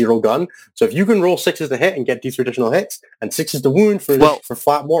AP0 gun. So if you can roll 6s to hit and get D3 additional hits and 6s to wound for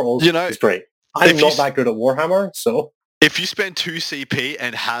flat mortals, it's great. I'm not that good at Warhammer, so if you spend 2 CP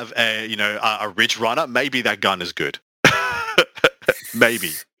and have a Ridge Runner, maybe that gun is good.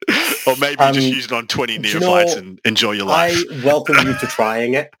 Maybe. Or maybe just use it on 20 neophytes and enjoy your life. I welcome you to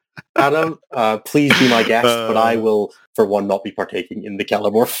trying it, Adam. Please be my guest, but I will, for one, not be partaking in the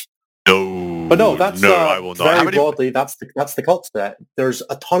Kellermorph. No. But no, that's I will not. Very broadly, that's the cult set. There's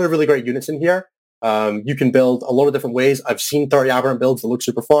a ton of really great units in here. You can build a lot of different ways. I've seen 30 aberrant builds that look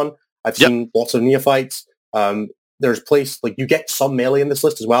super fun. I've seen lots of neophytes. There's you get some melee in this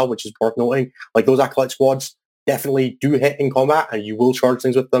list as well, which is worth noting. Those Acolyte squads definitely do hit in combat, and you will charge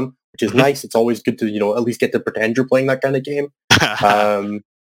things with them, which is nice. It's always good to, at least get to pretend you're playing that kind of game.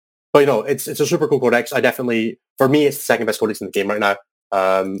 But, it's a super cool codex. For me, it's the second best codex in the game right now.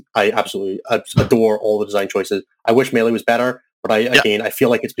 I absolutely adore all the design choices. I wish melee was better, but I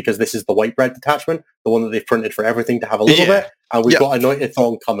feel like it's because this is the white bread detachment, the one that they've printed for everything to have a little bit, and we've got Anointed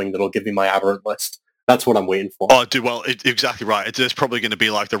Thong coming that'll give me my aberrant list. That's what I'm waiting for. Oh, dude, well, exactly right. There's probably going to be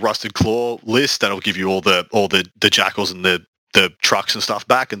the Rusted Claw list that'll give you all the jackals and the trucks and stuff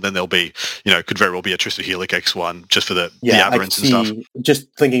back, and then there'll be, could very well be a Tristan Helix X1 just for the aberrants and stuff. Just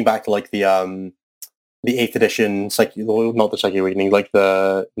thinking back to the 8th edition, not the Psychic Awakening,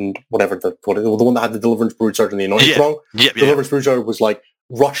 the one that had the Deliverance Broodsurge and the Anointed Throng. Deliverance Broodsurge was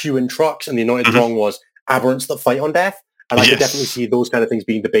rush you in trucks, and the Anointed Throng was aberrants that fight on death. And I could definitely see those kind of things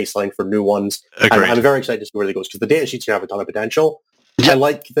being the baseline for new ones. And I'm very excited to see where they go, because the data sheets here have a ton of potential. I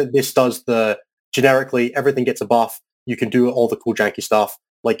like that this does generically, everything gets a buff. You can do all the cool janky stuff.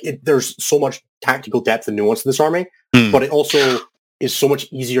 There's so much tactical depth and nuance to this army, but it also is so much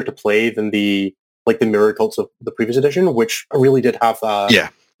easier to play than the mirror cults of the previous edition, which really did have there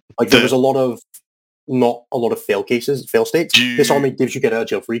was not a lot of fail states. This army gives you get out of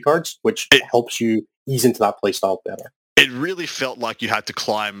jail free cards, which helps you ease into that play style better. It really felt like you had to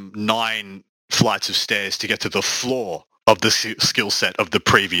climb 9 flights of stairs to get to the floor of the skill set of the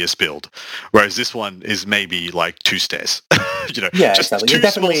previous build, whereas this one is maybe 2 stairs. Just exactly. It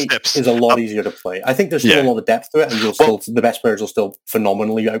definitely is a lot easier to play. I think there's still a lot of depth to it, and the best players will still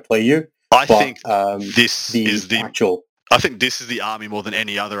phenomenally outplay you. I think this is the actual. I think this is the army more than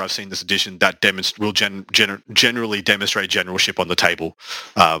any other I've seen this edition that will generally demonstrate generalship on the table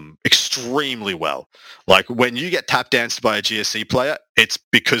extremely well. Like when you get tap danced by a GSC player, it's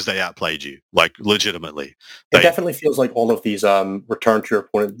because they outplayed you, like legitimately. It definitely feels like all of these return to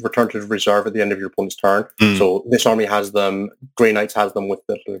the reserve at the end of your opponent's turn. So this army has them, Grey Knights has them with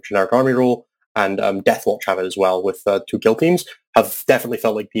the generic army rule, and Deathwatch have it as well with 2 kill teams, have definitely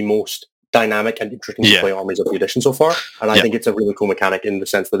felt like the most dynamic and interesting to play armies of the edition so far. And I think it's a really cool mechanic in the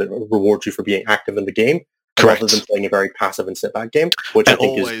sense that it rewards you for being active in the game, rather than playing a very passive and sit-back game, which I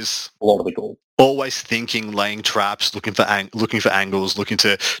think is a lot of the goal. Always thinking, laying traps, looking for angles, looking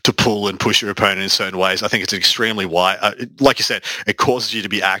to pull and push your opponent in certain ways. I think it's extremely wide. Like you said, it causes you to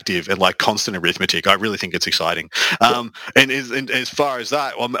be active and like constant arithmetic. I really think it's exciting. And as far as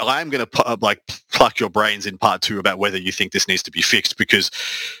that, I'm going to pluck your brains in part 2 about whether you think this needs to be fixed, because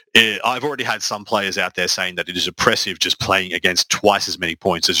I've already had some players out there saying that it is oppressive just playing against twice as many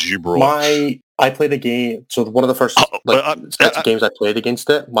points as you brought. I played a game, so one of the first sets of games I played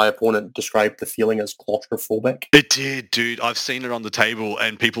against it, my opponent described the feeling as claustrophobic. It did, dude. I've seen it on the table,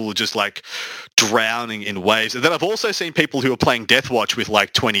 and people were just like drowning in waves. And then I've also seen people who are playing Deathwatch with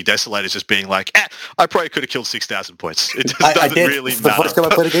like 20 Desolators just being like, I probably could have killed 6,000 points. It just doesn't really matter. The first time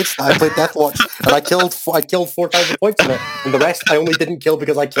I played against it, I played Deathwatch, and I killed 4,000 points in it. And the rest I only didn't kill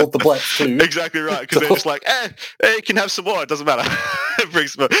because I killed the Blitz too. Exactly right, because they're just like, you can have some more. It doesn't matter.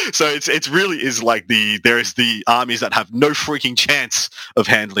 So it's really is like there is the armies that have no freaking chance of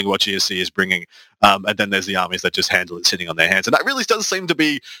handling what GSC is bringing, and then there's the armies that just handle it sitting on their hands, and that really does seem to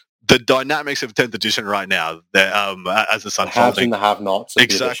be the dynamics of 10th edition right now. As it's unfolding, haves and the have-nots.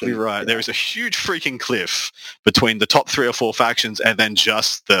 Exactly right. Yeah. There is a huge freaking cliff between the top 3 or 4 factions, and then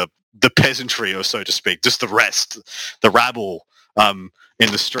just the peasantry, or so to speak, just the rest, the rabble.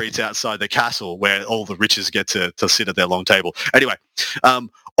 In the streets outside the castle where all the riches get to sit at their long table. Anyway,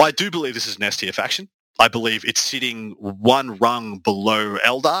 I do believe this is an S tier faction. I believe it's sitting 1 rung below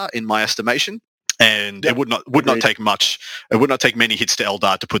Eldar in my estimation, and it would not take much. It would not take many hits to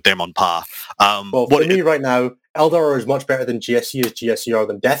Eldar to put them on par. For me right now, Eldar is much better than GSC as GSC are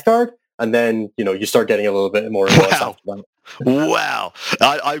than Death Guard, and then you start getting a little bit more. Wow.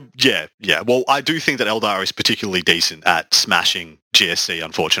 Yeah. Well, I do think that Eldar is particularly decent at smashing GSC,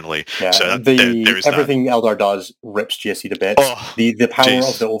 unfortunately. Yeah, so there is everything that. Eldar does rips GSC to bits. The power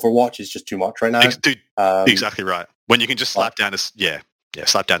of the Overwatch is just too much right now. Dude, exactly right. When you can just slap down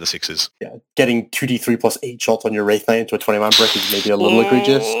slap down the 6s. Yeah, getting 2d3 plus 8 shots on your Wraith Knight into a 20-man brick is maybe a little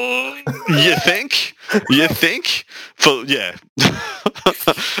egregious. You think?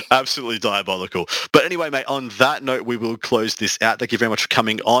 Absolutely diabolical. But anyway, mate, on that note, we will close this out. Thank you very much for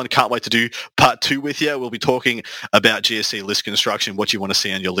coming on. Can't wait to do part 2 with you. We'll be talking about GSC list construction, what you want to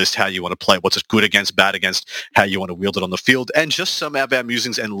see on your list, how you want to play, what's good against, bad against, how you want to wield it on the field, and just some of our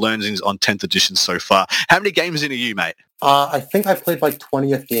musings and learnings on 10th edition so far. How many games in are you, mate? I think I played my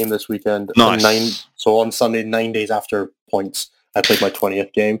 20th game this weekend. Nice. So on Sunday, 9 days after points, I played my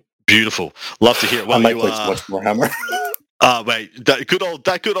 20th game. Beautiful. Love to hear it. Well, I might play too much more Hammer. Mate, that good old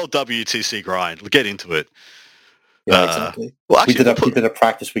WTC grind. Get into it. Yeah, exactly. Well, actually, we did a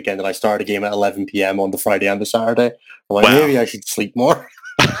practice weekend, and I started a game at 11 p.m. on the Friday and the Saturday. I'm like, maybe I should sleep more.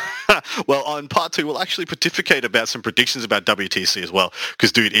 Well, on part 2, we'll actually pontificate about some predictions about WTC as well,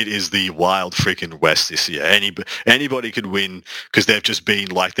 because, dude, it is the wild freaking West this year. Anybody could win, because they've just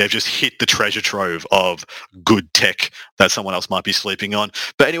hit the treasure trove of good tech that someone else might be sleeping on.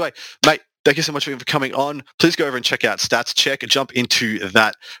 But anyway, mate, thank you so much for coming on. Please go over and check out Stats Check and jump into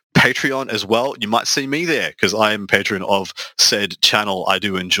that Patreon as well. You might see me there because I am a patron of said channel. I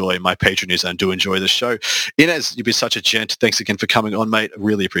do enjoy my patronage and do enjoy the show. Inez, you've been such a gent. Thanks again for coming on, mate.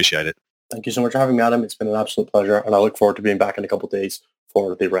 Really appreciate it. Thank you so much for having me, Adam. It's been an absolute pleasure, and I look forward to being back in a couple of days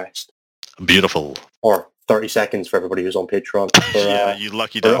for the rest. Beautiful. Or 30 seconds for everybody who's on Patreon. Yeah, you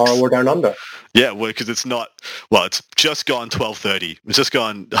lucky ducks. Or we're down under. Yeah, well, because it's just gone 12:30. It's just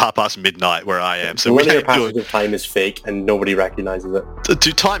gone midnight where I am. So the linear passage of time is fake, and nobody recognizes it.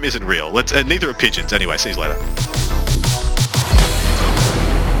 Time isn't real. And neither are pigeons. Anyway, see you later.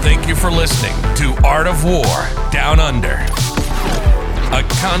 Thank you for listening to Art of War Down Under, a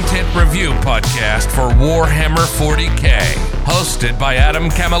content review podcast for Warhammer 40K, hosted by Adam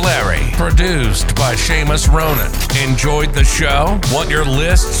Camilleri, produced by Seamus Ronan. Enjoyed the show? Want your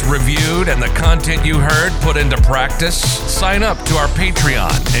lists reviewed and the content you heard put into practice? Sign up to our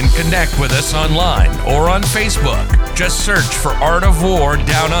Patreon and connect with us online or on Facebook. Just search for Art of War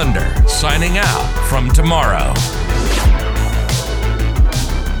Down Under. Signing out from tomorrow.